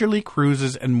leisurely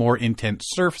cruises and more intense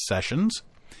surf sessions.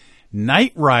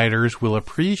 Night riders will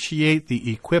appreciate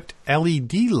the equipped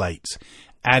LED lights,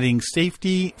 adding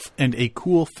safety and a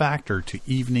cool factor to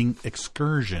evening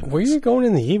excursions. Where are you going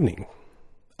in the evening?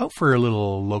 Out for a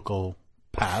little local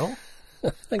paddle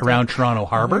around Toronto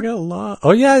Harbor.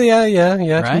 Oh, yeah.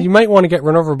 Right? You might want to get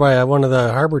run over by one of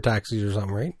the harbor taxis or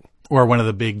something, right? Or one of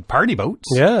the big party boats.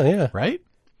 Yeah. Right?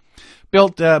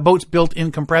 Boat's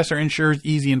built-in compressor ensures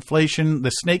easy inflation. The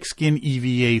snakeskin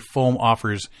EVA foam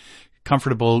offers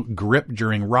comfortable grip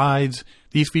during rides.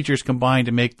 These features combine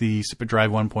to make the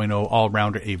SUP-A-Drive 1.0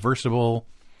 all-rounder a versatile,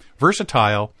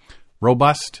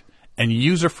 robust, and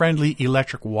user-friendly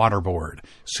electric waterboard,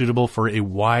 suitable for a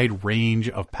wide range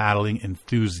of paddling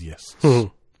enthusiasts.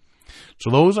 So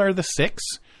those are the 6.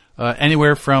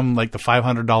 Anywhere from like the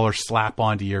 $500 slap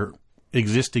onto your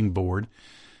existing board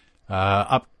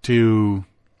up to,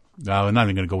 I'm not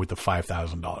even going to go with the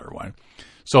 $5,000 one.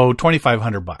 So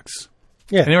 $2,500.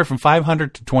 Yeah. Anywhere from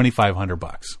 $500 to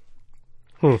 $2,500.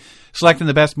 Selecting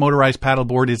the best motorized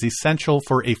paddleboard is essential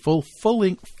for a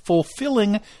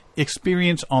fulfilling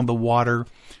experience on the water.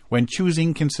 When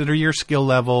choosing, consider your skill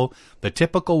level, the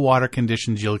typical water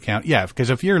conditions you'll encounter. Yeah,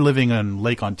 because if you're living on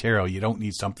Lake Ontario, you don't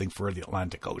need something for the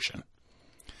Atlantic Ocean.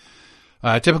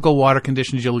 Typical water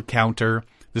conditions you'll encounter,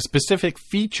 the specific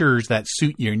features that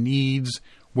suit your needs.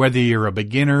 Whether you're a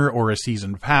beginner or a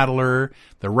seasoned paddler,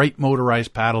 the right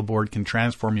motorized paddleboard can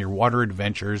transform your water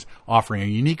adventures, offering a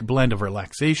unique blend of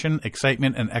relaxation,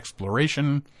 excitement, and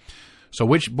exploration. So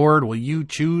which board will you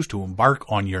choose to embark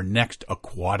on your next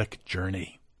aquatic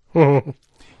journey? Yeah,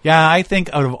 I think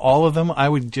out of all of them, I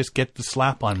would just get the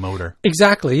slap-on motor.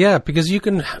 Exactly, yeah, because you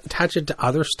can attach it to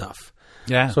other stuff.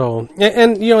 Yeah. So,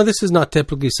 and this is not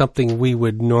typically something we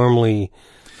would normally...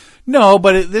 No,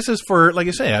 but this is for, like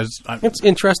I say, it's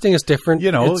interesting. It's different.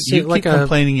 You keep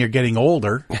complaining you're getting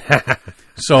older.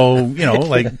 So,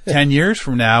 like 10 years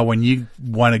from now, when you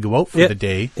want to go out for the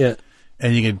day,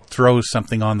 and you can throw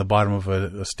something on the bottom of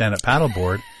a stand-up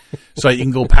paddleboard, so you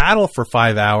can go paddle for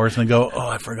 5 hours and go, oh,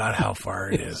 I forgot how far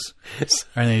it is.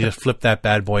 And then you just flip that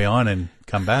bad boy on and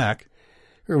come back.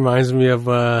 Reminds me of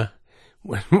when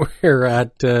we were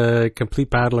at Complete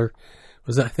Paddler.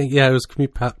 It was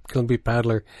Complete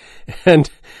Paddler, and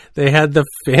they had the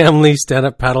family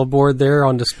stand-up paddleboard there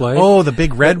on display. Oh, the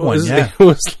big red one, yeah. It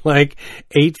was like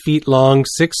 8 feet long,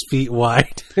 6 feet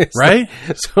wide. Right?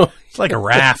 So it's like a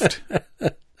raft.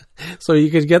 So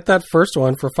you could get that first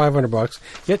one for $500.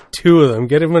 Get 2 of them.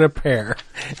 Get them in a pair.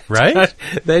 Right?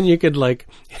 Then you could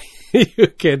you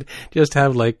could just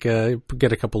have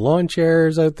get a couple lawn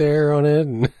chairs out there on it.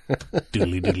 And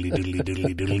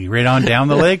doodly, right on down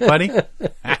the lake, buddy.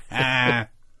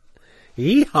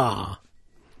 Yeehaw.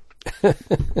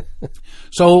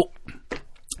 So,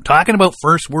 talking about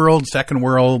first world, second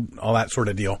world, all that sort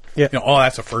of deal. Yeah.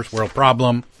 That's a first world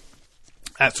problem.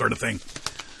 That sort of thing.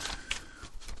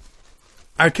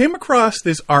 I came across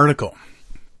this article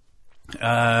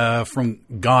from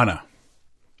Ghana,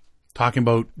 talking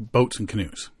about boats and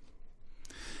canoes.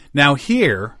 Now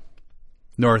here,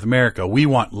 North America, we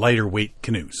want lighter weight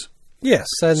canoes. Yes.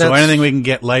 So anything we can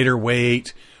get lighter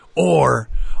weight, or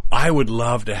I would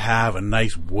love to have a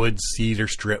nice wood cedar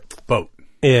strip boat.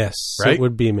 Yes. Right? It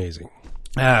would be amazing.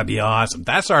 That'd be awesome.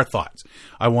 That's our thoughts.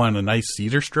 I want a nice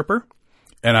cedar stripper,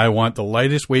 and I want the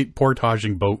lightest weight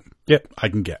portaging boat I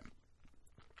can get.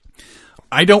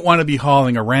 I don't want to be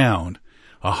hauling around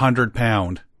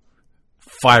 100-pound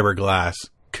fibreglass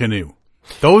canoe.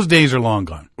 Those days are long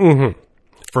gone.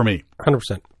 For me.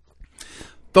 100%.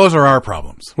 Those are our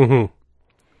problems.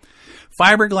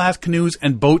 Fiberglass canoes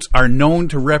and boats are known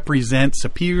to represent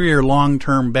superior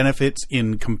long-term benefits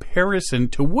in comparison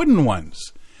to wooden ones.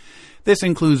 This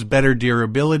includes better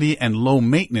durability and low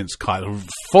maintenance costs,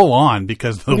 full on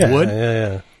because of the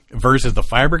wood versus the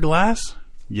fiberglass.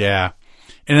 Yeah.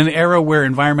 In an era where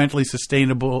environmentally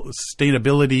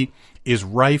sustainability is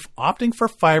rife, opting for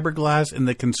fiberglass in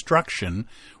the construction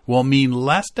will mean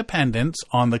less dependence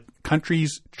on the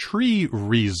country's tree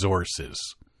resources.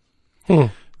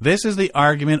 This is the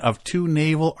argument of two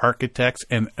naval architects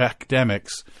and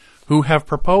academics who have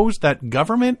proposed that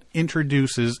government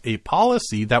introduces a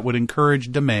policy that would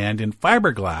encourage demand in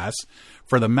fiberglass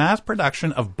for the mass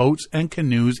production of boats and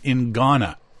canoes in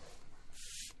Ghana.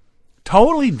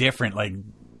 Totally different. Like,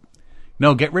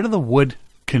 no, get rid of the wood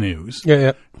canoes.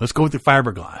 Yeah. Let's go with the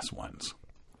fiberglass ones.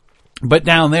 But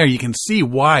down there, you can see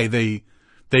why they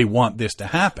want this to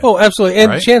happen. Oh, absolutely.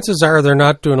 And right? Chances are they're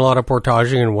not doing a lot of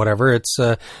portaging and whatever. It's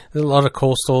a lot of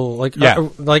coastal, like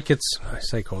it's, I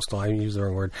say coastal, I use the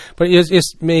wrong word, but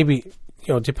it's maybe,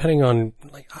 depending on,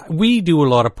 like, we do a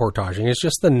lot of portaging. It's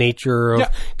just the nature of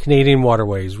Canadian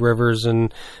waterways, rivers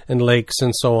and lakes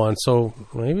and so on. So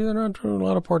maybe they're not doing a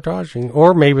lot of portaging,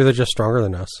 or maybe they're just stronger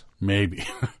than us. Maybe.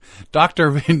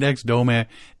 Dr. Vindex Dome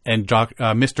and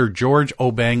Mr. George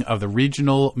Obeng of the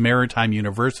Regional Maritime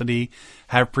University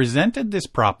have presented this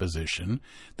proposition.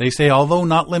 They say, although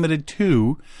not limited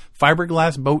to,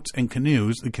 fiberglass boats and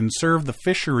canoes that can serve the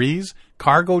fisheries,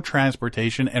 cargo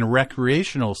transportation, and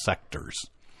recreational sectors.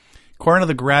 According to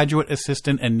the graduate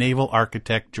assistant and naval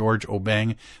architect George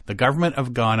Obeng, the government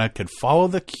of Ghana could follow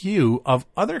the cue of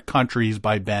other countries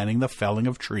by banning the felling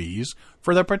of trees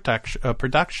for the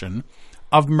production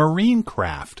of marine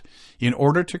craft in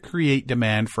order to create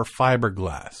demand for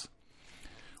fiberglass.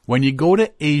 When you go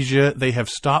to Asia, they have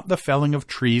stopped the felling of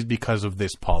trees because of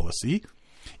this policy.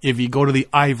 If you go to the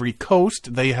Ivory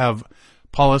Coast, they have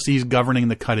policies governing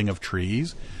the cutting of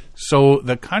trees. So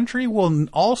the country will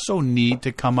also need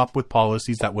to come up with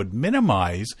policies that would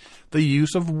minimize the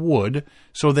use of wood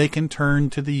so they can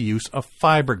turn to the use of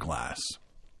fiberglass.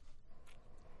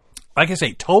 Like I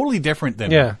say, totally different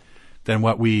than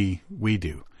what we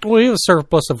do. We have a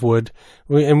surplus of wood,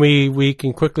 we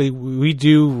can quickly, we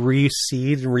do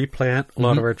reseed and replant a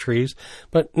lot of our trees,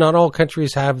 but not all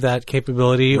countries have that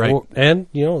capability, right. And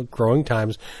growing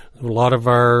times, a lot of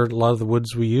the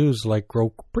woods we use grow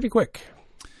pretty quick.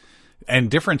 And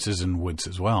differences in woods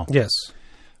as well. Yes.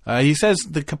 He says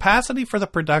the capacity for the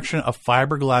production of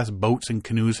fiberglass boats and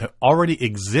canoes already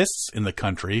exists in the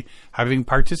country, having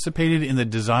participated in the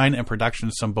design and production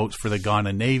of some boats for the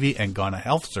Ghana Navy and Ghana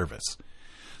Health Service.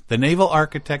 The naval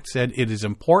architect said it is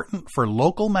important for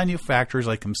local manufacturers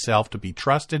like himself to be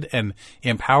trusted and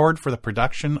empowered for the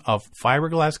production of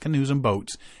fiberglass canoes and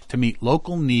boats to meet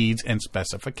local needs and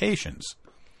specifications.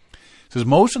 He says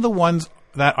most of the ones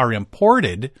that are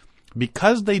imported,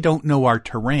 because they don't know our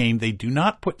terrain, they do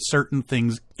not put certain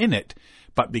things in it.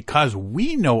 But because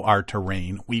we know our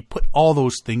terrain, we put all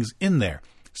those things in there,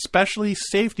 especially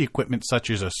safety equipment such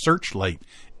as a searchlight,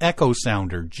 echo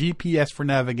sounder, GPS for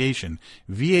navigation,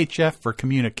 VHF for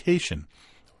communication.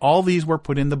 All these were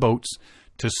put in the boats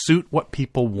to suit what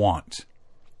people want.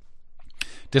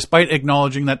 Despite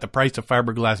acknowledging that the price of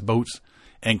fiberglass boats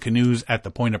and canoes at the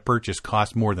point of purchase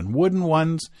cost more than wooden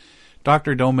ones,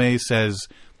 Dr. Dome says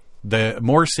the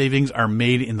more savings are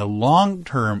made in the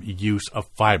long-term use of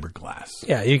fiberglass.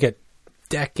 Yeah, you get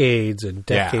decades and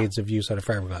decades of use out of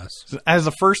fiberglass. As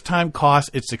a first-time cost,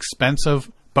 it's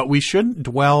expensive, but we shouldn't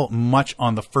dwell much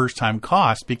on the first-time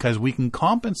cost because we can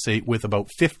compensate with about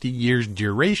 50 years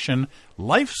duration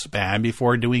lifespan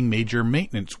before doing major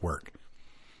maintenance work.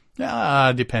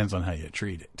 Depends on how you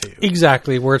treat it, too.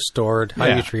 Exactly, where it's stored, how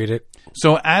you treat it.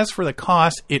 So as for the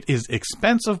cost, it is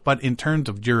expensive, but in terms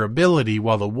of durability,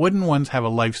 while the wooden ones have a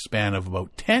lifespan of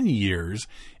about 10 years,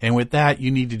 and with that, you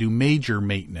need to do major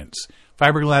maintenance.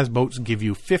 Fiberglass boats give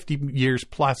you 50 years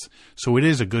plus, so it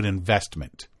is a good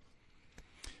investment.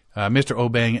 Mr.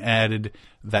 Obeng added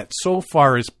that so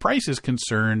far as price is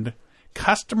concerned,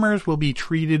 customers will be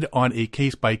treated on a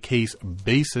case-by-case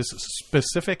basis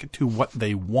specific to what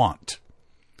they want.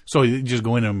 So you just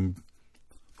go in and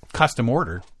custom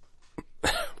order.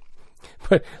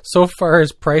 But so far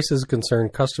as price is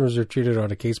concerned, customers are treated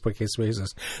on a case-by-case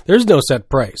basis. There's no set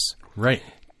price. Right.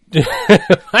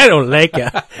 I don't like you.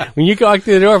 When you walk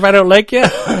through the door, if I don't like you,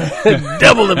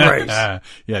 double the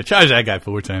price. Charge that guy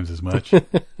 4 times as much.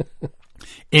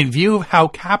 In view of how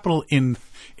capital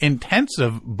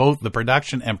intensive both the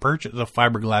production and purchase of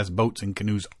fiberglass boats and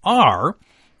canoes are,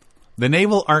 the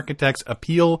naval architects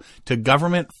appeal to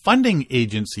government funding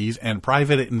agencies and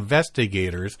private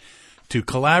investigators to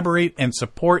collaborate and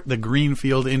support the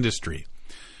greenfield industry.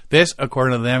 This,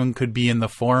 according to them, could be in the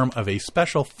form of a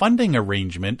special funding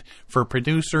arrangement for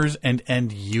producers and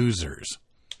end users.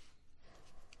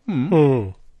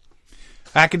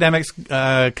 Academics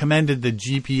commended the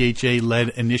GPHA-led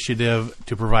initiative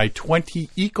to provide 20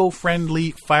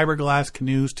 eco-friendly fiberglass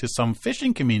canoes to some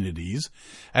fishing communities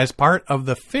as part of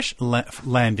the Fish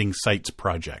Landing Sites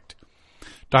project.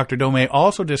 Dr. Dome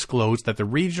also disclosed that the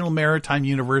Regional Maritime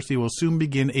University will soon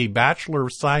begin a Bachelor of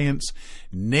Science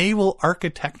Naval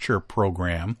Architecture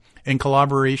program in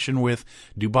collaboration with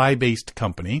Dubai-based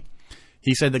company.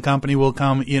 He said the company will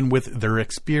come in with their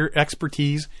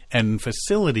expertise and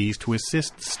facilities to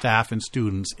assist staff and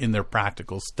students in their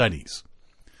practical studies.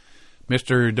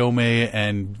 Dr. Dome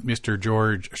and Mr.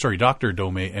 George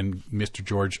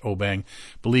Obang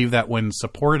believe that when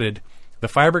supported, the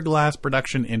fiberglass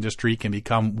production industry can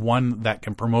become one that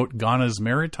can promote Ghana's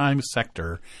maritime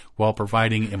sector while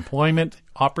providing employment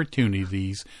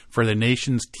opportunities for the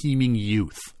nation's teeming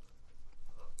youth.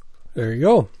 There you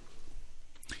go.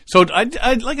 So, like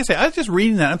I say, I was just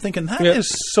reading that. I'm thinking that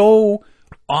is so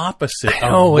opposite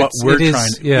of what we're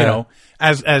trying to, you know,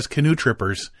 as canoe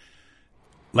trippers.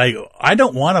 Like, I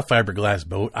don't want a fiberglass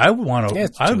boat. I would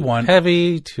want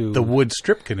heavy to the wood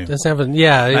strip canoe. Doesn't have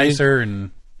nicer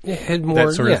and more,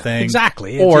 that sort of thing.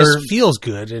 Exactly. It just feels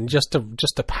good, and just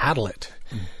to paddle it.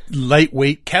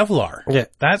 Lightweight Kevlar. Yeah.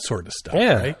 That sort of stuff.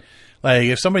 Yeah. Right? Like,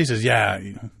 if somebody says, "Yeah,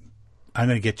 I'm going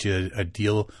to get you a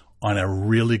deal on a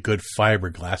really good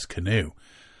fiberglass canoe."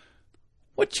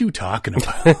 What you talking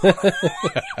about?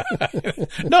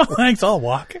 No, thanks. I'll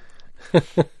walk. Anyway,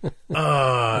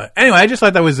 I just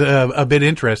thought that was a bit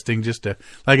interesting. Just to,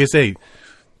 like I say,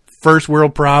 first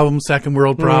world problems, second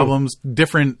world problems,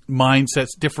 different mindsets,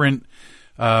 different,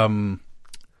 what's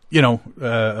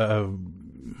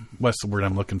the word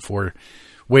I'm looking for?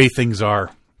 Way things are,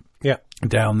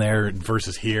 down there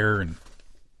versus here. And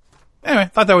anyway,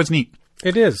 thought that was neat.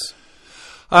 It is.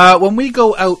 When we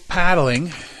go out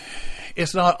paddling,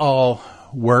 it's not all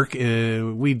work.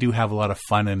 We do have a lot of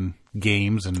fun and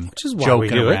games and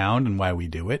joking around, and why we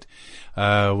do it.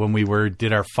 When we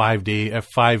did our 5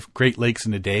 Great Lakes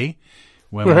in a day,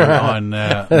 when we were on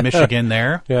Michigan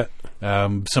there,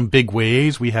 some big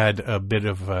waves. We had a bit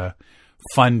of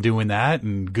fun doing that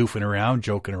and goofing around,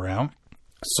 joking around.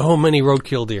 So many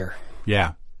roadkill deer.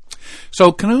 Yeah.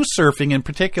 So canoe surfing, and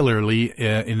particularly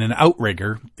in an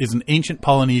outrigger, is an ancient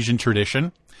Polynesian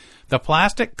tradition. The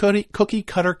plastic cookie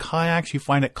cutter kayaks you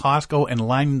find at Costco and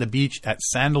lining the beach at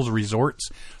Sandals resorts,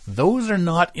 those are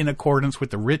not in accordance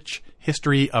with the rich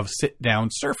history of sit-down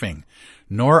surfing,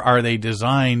 nor are they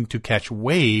designed to catch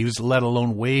waves, let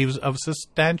alone waves of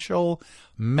substantial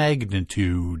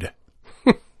magnitude.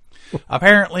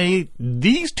 Apparently,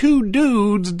 these two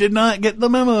dudes did not get the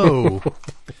memo.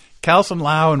 Calson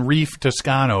Lau and Reef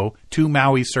Toscano, two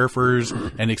Maui surfers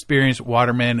and experienced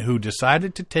watermen who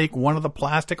decided to take one of the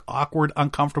plastic, awkward,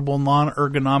 uncomfortable,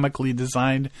 non-ergonomically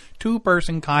designed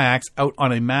two-person kayaks out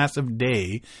on a massive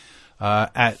day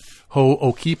at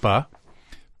Ho'okipa.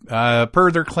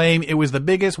 Per their claim, it was the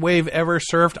biggest wave ever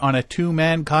surfed on a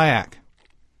two-man kayak.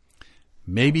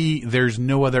 Maybe there's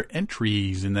no other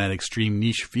entries in that extreme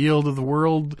niche field of the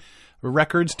world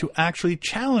records to actually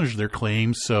challenge their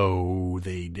claim, so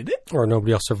they did it. Or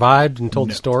nobody else survived and told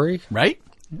the story. Right.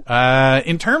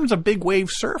 In terms of big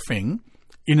wave surfing,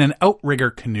 in an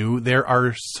outrigger canoe, there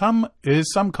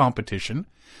is some competition,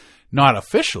 not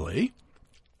officially,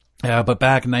 but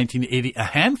back in 1980, a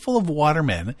handful of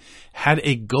watermen had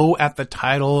a go at the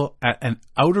title at an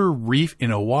outer reef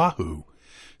in Oahu.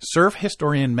 Surf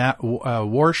historian Matt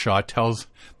Warshaw tells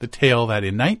the tale that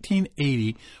in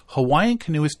 1980, Hawaiian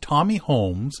canoeist Tommy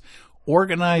Holmes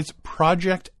organized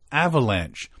Project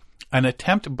Avalanche, an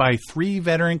attempt by 3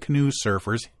 veteran canoe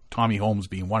surfers, Tommy Holmes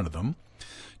being one of them,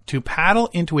 to paddle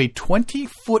into a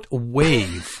 20-foot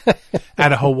wave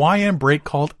at a Hawaiian break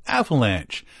called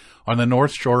Avalanche on the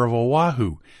north shore of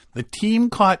Oahu. The team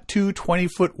caught 2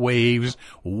 20-foot waves,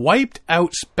 wiped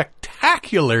out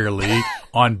spectacularly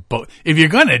on both. If you're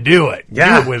going to do it with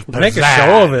pizzazz, make a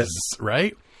show of it.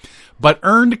 Right? But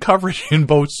earned coverage in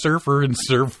both Surfer and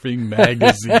Surfing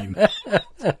magazine.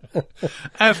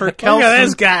 As for Look at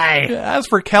this guy. As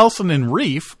for Kelson and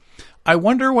Reef, I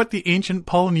wonder what the ancient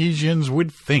Polynesians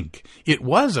would think. It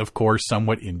was, of course,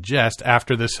 somewhat in jest.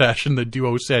 After the session, the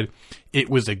duo said, "It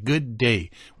was a good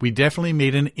day. We definitely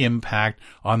made an impact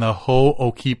on the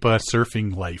Ho'okipa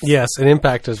surfing life." Yes, an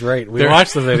impact is right. We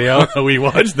watched the video. We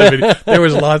watched the video. There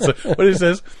was lots of... What is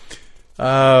this?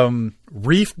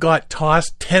 Reef got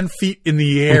tossed 10 feet in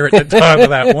the air at the top of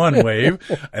that one wave,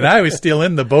 and I was still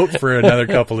in the boat for another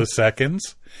couple of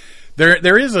seconds.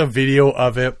 There is a video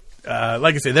of it.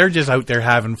 Like I say, they're just out there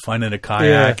having fun in a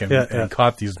kayak and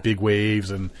caught these big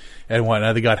waves and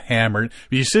whatnot. They got hammered.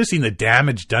 But you should have seen the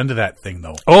damage done to that thing,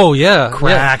 though. Oh, yeah.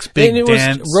 Cracks, big and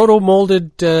dents. It was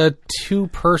roto-molded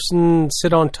 2-person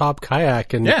sit-on-top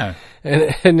kayak. And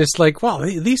it's like, well,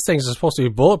 these things are supposed to be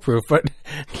bulletproof, but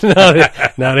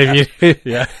not if you...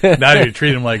 not if you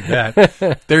treat them like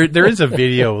that. There is a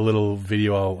little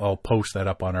video. I'll post that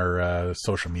up on our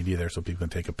social media there so people can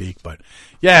take a peek. But,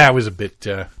 yeah, it was a bit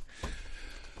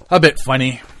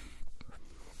funny.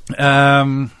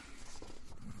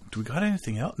 Do we got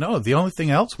anything else? No, the only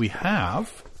thing else we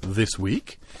have this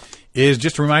week is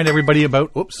just to remind everybody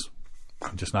about... Oops.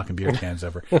 I'm just knocking beer cans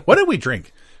over. What did we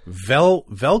drink?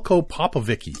 Velko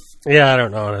Popovici. Yeah, I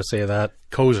don't know how to say that.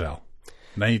 Kozel.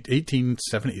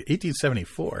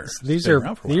 1874. These are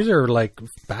like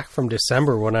back from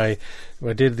December when I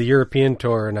did the European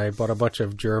tour and I bought a bunch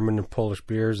of German and Polish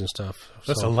beers and stuff.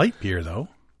 That's a light beer, though.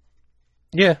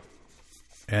 Yeah.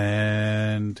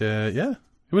 And, it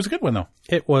was a good one, though.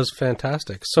 It was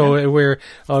fantastic. So we're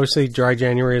obviously dry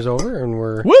January is over, and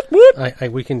we're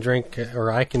we can drink,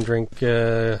 or I can drink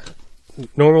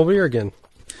normal beer again.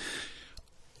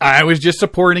 I was just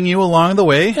supporting you along the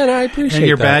way, and I appreciate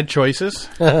your bad choices.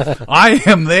 I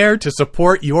am there to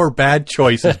support your bad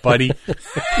choices, buddy.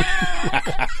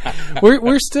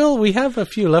 We have a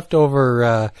few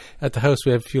leftover at the house.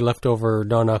 We have a few leftover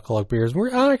non-alcoholic beers.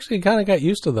 I actually kind of got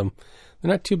used to them.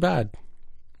 They're not too bad.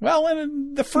 Well,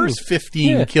 and the first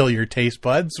 15 kill your taste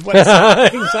buds.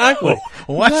 Exactly.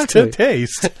 What's to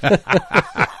taste?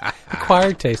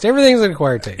 Acquired taste. Everything's an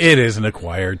acquired taste. It is an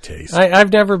acquired taste.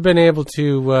 I've never been able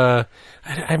to...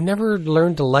 I've never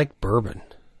learned to like bourbon.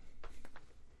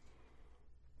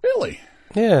 Really?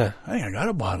 Yeah. I think I got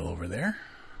a bottle over there.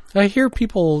 I hear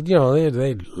people,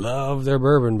 they love their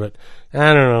bourbon, but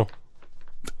I don't know.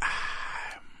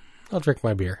 I'll drink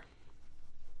my beer.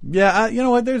 Yeah, you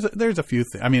know what? There's a few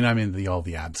things. I mean, all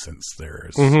the absinthe there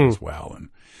as well, and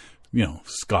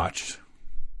Scotch,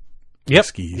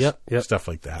 whiskeys, stuff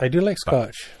like that. I do like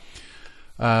Scotch.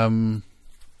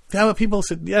 But people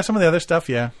said, some of the other stuff,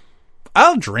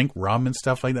 I'll drink rum and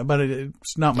stuff like that, but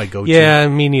it's not my go-to. Yeah,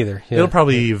 me neither. Yeah. It'll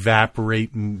probably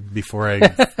evaporate before I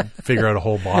figure out a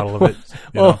whole bottle of it.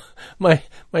 My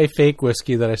fake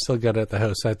whiskey that I still got at the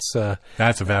house, that's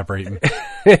evaporating.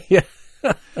 Yeah.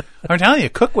 I'm telling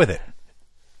you, cook with it.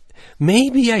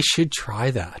 Maybe I should try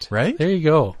that. Right? There you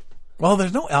go. Well,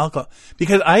 there's no alcohol.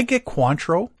 Because I get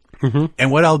Cointreau,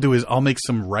 and what I'll do is I'll make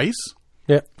some rice,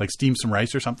 like steam some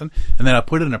rice or something, and then I'll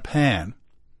put it in a pan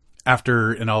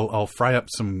and I'll fry up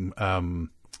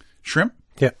some shrimp,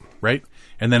 right?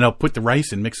 And then I'll put the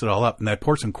rice in, mix it all up, and I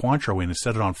pour some Cointreau in and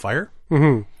set it on fire.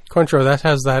 Mm-hmm. Cointreau, that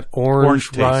has that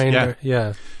orange rind. Taste,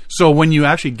 yeah. So when you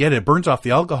actually get it, it burns off the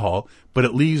alcohol, but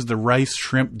it leaves the rice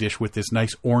shrimp dish with this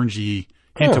nice orangey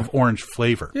hint of orange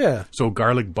flavor. Yeah. So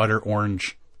garlic, butter,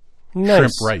 orange,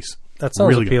 shrimp rice. That sounds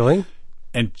really appealing. Good.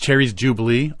 And Cherry's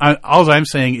Jubilee. All I'm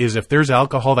saying is if there's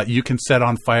alcohol that you can set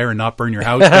on fire and not burn your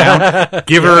house down,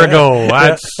 give her a go.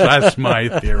 That's my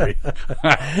theory.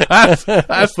 That's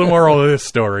the moral of this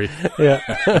story. Yeah.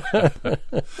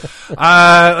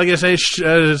 Like I say,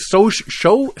 show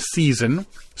season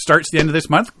starts the end of this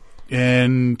month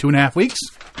in 2.5 weeks.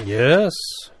 Yes.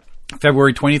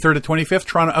 February 23rd to 25th,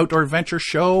 Toronto Outdoor Adventure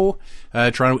Show,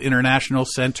 Toronto International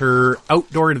Centre,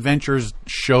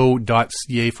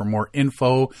 outdooradventuresshow.ca for more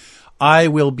info. I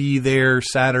will be there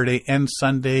Saturday and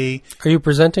Sunday. Are you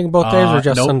presenting both days or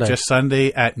just Sunday? No, just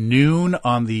Sunday at noon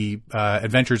on the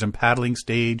Adventures and Paddling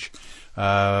stage,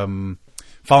 following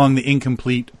the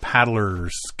incomplete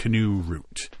paddlers canoe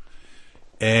route.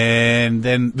 And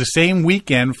then the same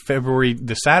weekend,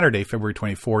 Saturday, February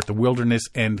 24th, the Wilderness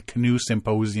and Canoe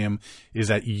Symposium is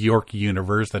at York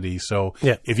University. So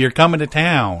if you're coming to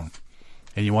town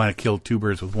and you want to kill two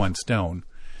birds with one stone,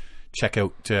 check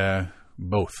out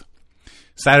both.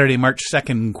 Saturday, March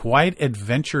 2nd, Quiet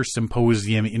Adventure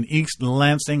Symposium in East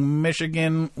Lansing,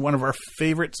 Michigan. One of our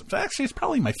favorites. Actually, it's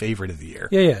probably my favorite of the year.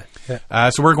 Yeah.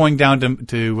 So we're going down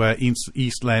to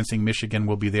East Lansing, Michigan.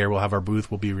 We'll be there. We'll have our booth.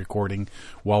 We'll be recording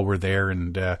while we're there.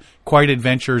 And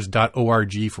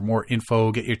quietadventures.org for more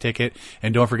info. Get your ticket.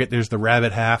 And don't forget, there's the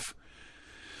rabbit half.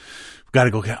 Got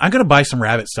to go. I'm going to buy some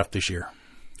rabbit stuff this year,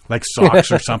 like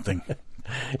socks or something.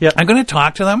 Yeah, I'm going to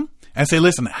talk to them and say,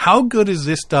 listen, how good is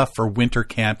this stuff for winter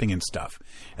camping and stuff?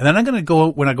 And then I'm going to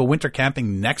go, when I go winter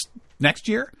camping next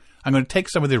year, I'm going to take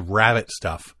some of the rabbit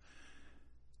stuff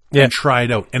and try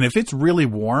it out. And if it's really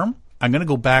warm, I'm going to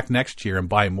go back next year and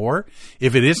buy more.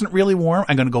 If it isn't really warm,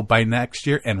 I'm going to go buy next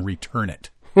year and return it.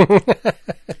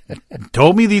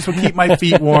 Told me these would keep my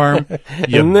feet warm.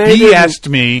 You BS'd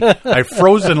me. I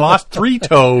froze and lost 3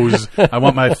 toes. I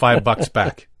want my $5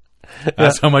 back.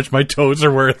 That's how much my toes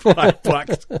are worth.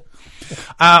 $5.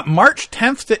 March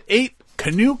 10th to 8th,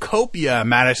 Canoecopia,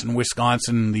 Madison,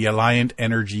 Wisconsin, the Alliant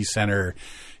Energy Center.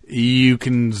 You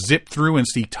can zip through and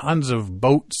see tons of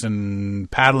boats and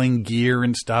paddling gear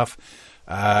and stuff.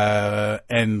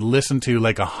 And listen to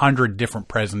like 100 different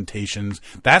presentations.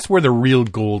 That's where the real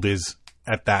gold is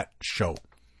at that show,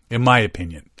 in my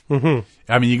opinion. Mm-hmm.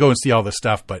 I mean, you go and see all the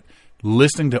stuff, but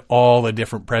listening to all the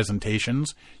different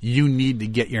presentations, you need to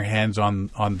get your hands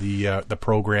on the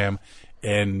program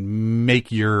and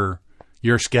make your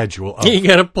schedule. You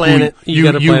got to plan it.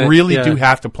 You really do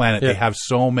have to plan it. Yeah. They have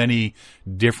so many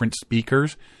different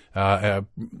speakers.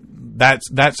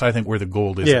 That's I think where the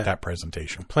gold is at that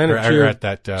presentation. Plan it at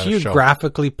that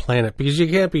geographically show. Plan it, because you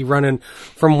can't be running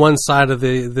from one side of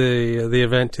the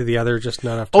event to the other. Just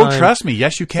not enough time. Oh, trust me,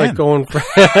 yes you can. Like going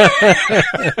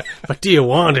but do you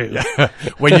want to? Yeah.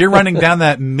 When you're running down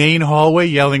that main hallway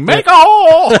yelling, "Make a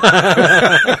hole!"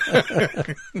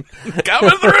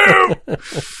 Coming through.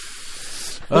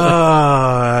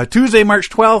 Tuesday, March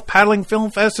 12th, Paddling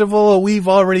Film Festival. We've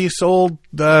already sold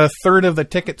a third of the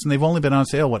tickets, and they've only been on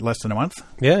sale, less than a month?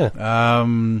 Yeah.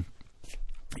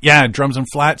 Drums and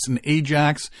Flats and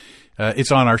Ajax.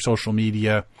 It's on our social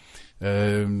media.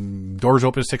 Doors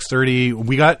open at 6:30.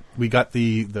 We got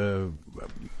the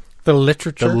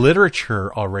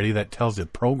literature already that tells the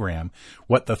program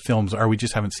what the films are. We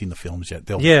just haven't seen the films yet.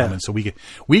 They'll come in, so we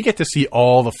get to see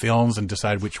all the films and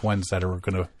decide which ones that are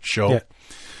going to show. Yeah.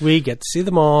 We get to see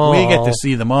them all.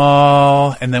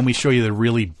 And then we show you the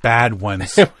really bad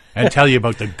ones and tell you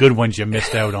about the good ones you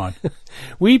missed out on.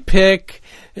 We pick.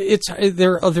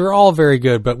 They're all very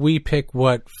good, but we pick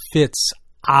what fits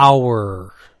the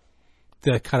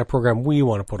kind of program we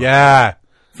want to put on. Yeah.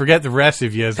 Forget the rest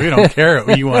of you. We don't care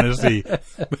what you want to see.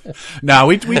 No,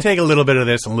 we take a little bit of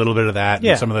this and a little bit of that.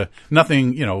 Yeah. And some of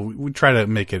we try to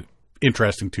make it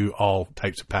interesting to all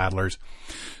types of paddlers.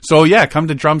 So, come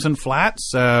to Drums and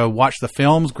Flats, watch the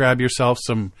films, grab yourself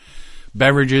some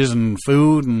beverages and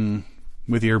food and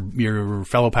with your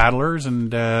fellow paddlers and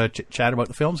chat about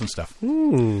the films and stuff.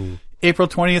 April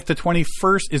 20th to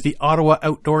 21st is the Ottawa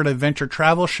Outdoor and Adventure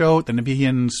Travel Show at the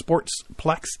Nepean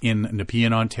Sportsplex in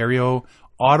Nepean, Ontario.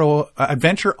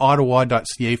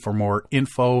 AdventureOttawa.ca for more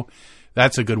info.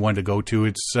 That's a good one to go to.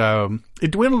 It's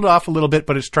it dwindled off a little bit,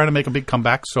 but it's trying to make a big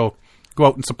comeback. So go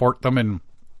out and support them and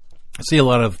see a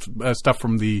lot of stuff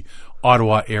from the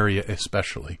Ottawa area,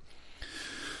 especially.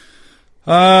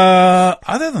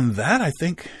 Other than that, I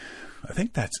think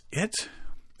that's it.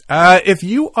 If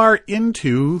you are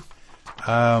into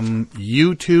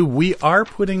YouTube, we are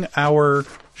putting our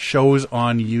shows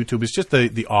on YouTube. It's just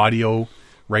the audio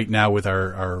right now with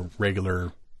our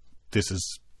regular. This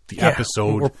is the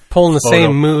episode. We're pulling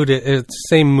the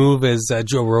same move as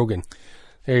Joe Rogan.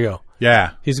 There you go.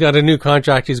 Yeah. He's got a new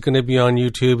contract. He's going to be on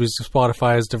YouTube.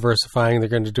 Spotify is diversifying. They're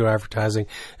going to do advertising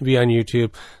and be on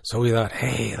YouTube. So we thought,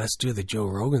 hey, let's do the Joe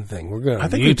Rogan thing. We're going. I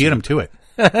think we beat him to it.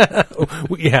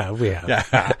 we have.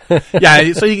 Yeah.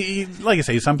 So you, like I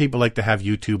say, some people like to have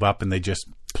YouTube up and they just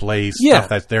play stuff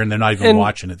that's there and they're not even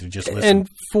watching it. They're just listening. And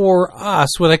for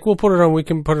us, we'll put it on. We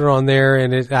can put it on there,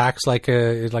 and it acts like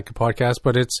a podcast.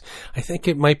 But I think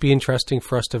it might be interesting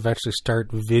for us to eventually start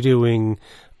videoing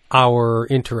our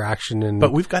interaction.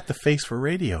 But we've got the face for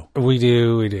radio. We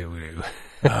do.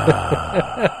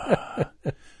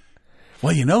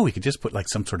 Well, we could just put like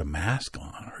some sort of mask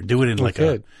on, or do it in like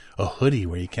a hoodie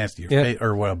where you can't see your face,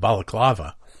 or a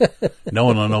balaclava. No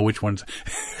one will know which one's.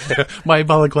 My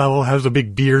balaclava has a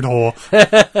big beard hole.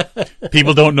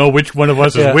 People don't know which one of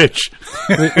us is which.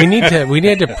 we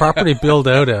need to properly build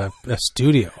out a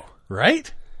studio,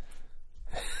 right?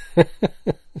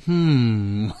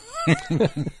 Well,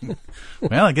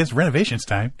 I guess renovation's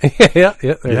time. Yeah.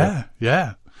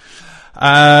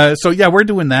 So we're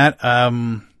doing that.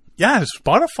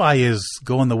 Spotify is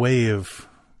going the way of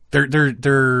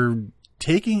they're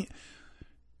taking.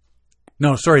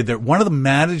 No, sorry. One of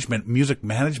the music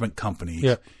management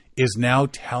companies is now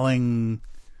taking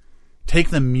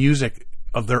the music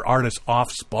of their artists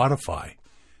off Spotify.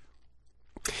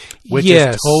 Which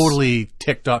is totally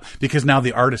ticked off because now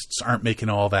the artists aren't making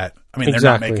all that. I mean, they're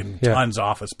not making tons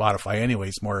off of Spotify anyway.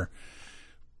 It's more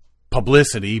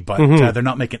publicity, but they're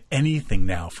not making anything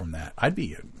now from that. I'd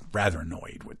be rather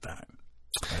annoyed with that,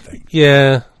 I think.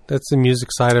 Yeah. That's the music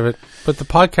side of it. But the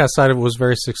podcast side of it was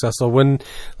very successful. When,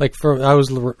 I was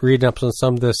reading up on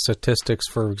some of the statistics,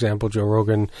 for example, Joe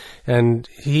Rogan, and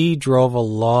he drove a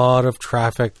lot of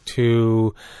traffic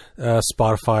to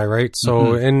Spotify, right?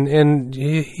 So, and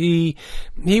he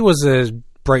was a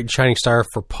bright and shining star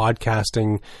for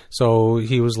podcasting. So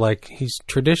he was he's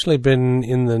traditionally been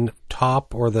in the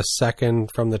top or the second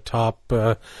from the top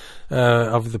of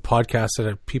the podcasts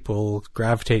that people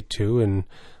gravitate to, and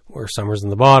where Summer's in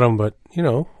the bottom, but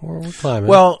we're climbing.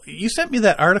 Well, you sent me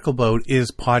that article about is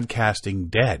podcasting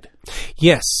dead?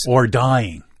 Yes. Or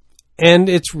dying? And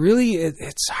it's really,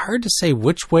 it's hard to say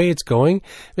which way it's going.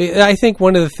 I think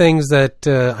one of the things that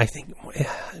I think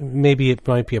maybe it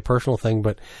might be a personal thing,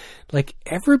 but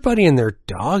everybody and their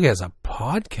dog has a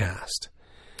podcast.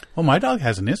 Well, my dog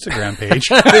has an Instagram page.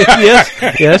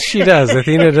 yes, she does.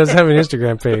 Athena does have an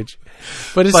Instagram page.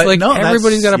 But it's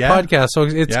everybody's got a podcast, so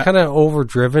it's kind of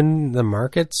overdriven the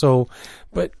market. So,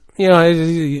 but,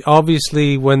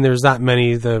 obviously when there's that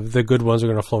many, the good ones are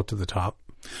going to float to the top.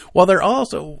 Well, they're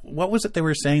also, what was it they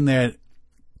were saying that,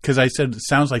 because I said it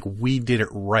sounds like we did it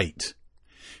right.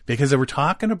 Because they were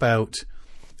talking about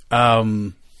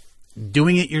doing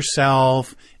it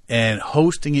yourself and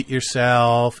hosting it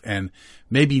yourself and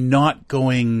maybe not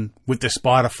going with the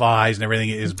Spotify's and everything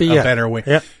is a better way.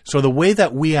 Yeah. So the way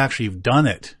that we actually have done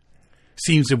it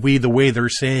seems to be the way they're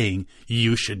saying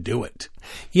you should do it.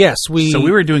 Yes, so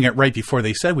we were doing it right before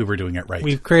they said we were doing it right.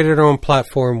 We've created our own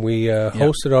platform. We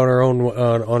hosted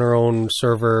on our own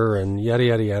server and yada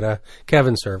yada yada,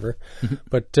 Kevin's server.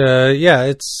 But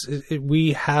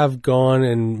we have gone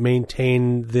and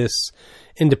maintained this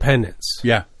independence.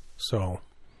 Yeah. So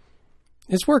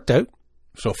it's worked out.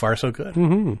 So far, so good.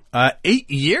 8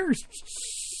 years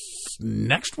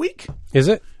next week. Is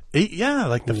it? 8,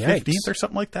 yeah, the 15th or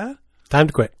something like that. Time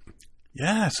to quit.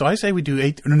 Yeah, so I say we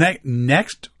do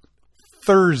next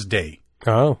Thursday.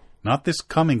 Oh. Not this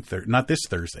not this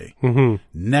Thursday.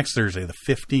 Next Thursday, the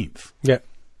 15th. Yeah.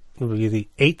 It'll be the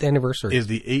 8th anniversary. Is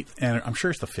the 8th, I'm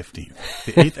sure it's the 15th.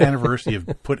 The 8th anniversary of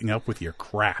putting up with your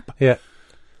crap. Yeah.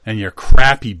 And your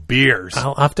crappy beers.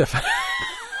 I'll have to...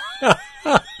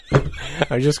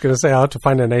 I was just going to say I'll have to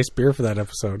find a nice beer for that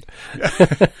episode.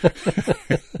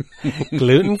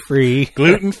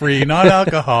 Gluten-free,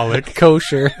 non-alcoholic,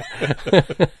 kosher,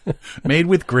 made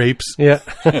with grapes. Yeah.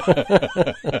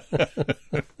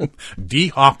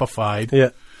 Dehopified. Yeah.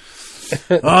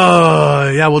 Oh,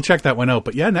 yeah, we'll check that one out.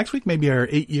 But yeah, next week may be our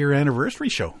 8-year anniversary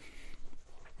show.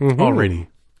 Already.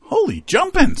 Holy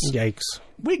jumpins. Yikes.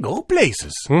 We go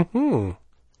places. So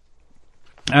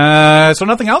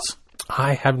nothing else?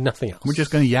 I have nothing else. We're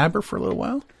just going to yabber for a little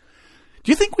while?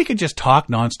 Do you think we could just talk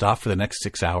nonstop for the next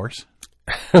 6 hours?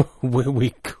 We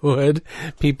could.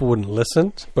 People wouldn't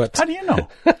listen, but... How do you know?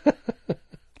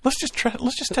 Let's just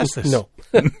test this. No.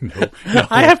 No.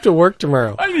 I have to work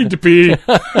tomorrow. I need to pee.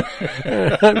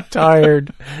 I'm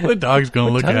tired. The dog's going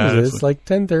to look at us. It's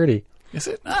 10:30. Is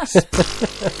it?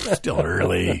 Still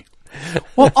early.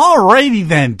 Well, alrighty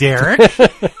then, Derek.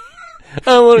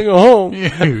 I want to go home.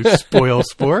 You spoil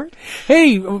sport.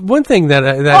 Hey, one thing that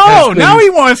now he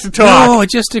wants to talk. No, it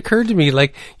just occurred to me.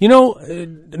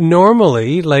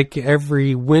 Normally,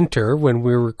 every winter when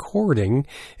we're recording,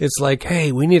 it's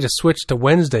hey, we need to switch to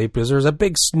Wednesday because there's a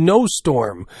big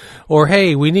snowstorm. Or,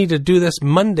 hey, we need to do this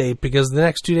Monday because the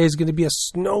next 2 days is going to be a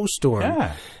snowstorm.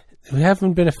 Yeah. We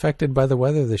haven't been affected by the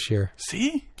weather this year.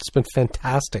 See? It's been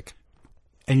fantastic.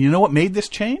 And you know what made this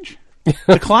change?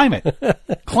 The climate.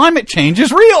 Climate change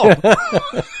is real. We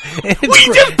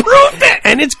just proved it.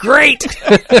 And it's great.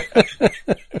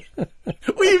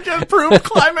 We've just proved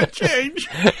climate change.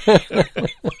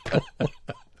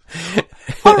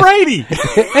 Alrighty.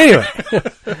 Anyway,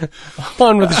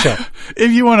 on with the show.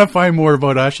 If you want to find more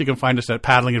about us, you can find us at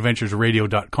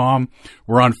paddlingadventuresradio.com.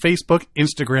 We're on Facebook,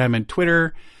 Instagram, and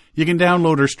Twitter. You can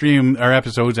download or stream our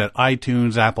episodes at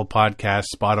iTunes, Apple Podcasts,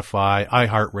 Spotify,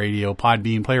 iHeartRadio,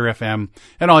 Podbean, Player FM,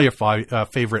 and all your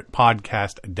favorite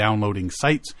podcast downloading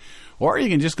sites. Or you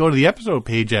can just go to the episode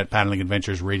page at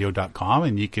paddlingadventuresradio.com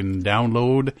and you can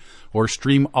download or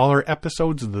stream all our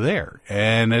episodes there.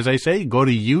 And as I say, go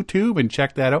to YouTube and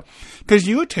check that out. Because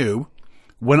YouTube,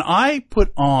 when I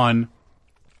put on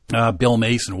Bill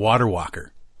Mason, Water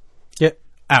Walker,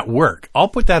 at work, I'll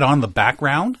put that on the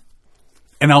background.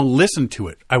 And I'll listen to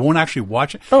it. I won't actually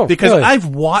watch it. Oh, because really? I've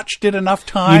watched it enough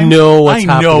times. You know what's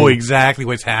happening. I know exactly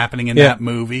what's happening in that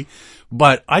movie.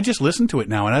 But I just listen to it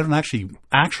now, and I don't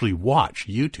actually watch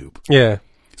YouTube. Yeah.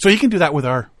 So you can do that with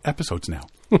our episodes now.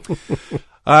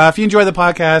 If you enjoy the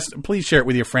podcast, please share it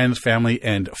with your friends, family,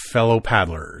 and fellow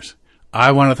paddlers.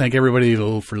 I want to thank everybody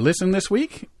for listening this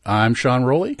week. I'm Sean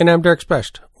Rowley. And I'm Derek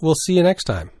Specht. We'll see you next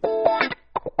time.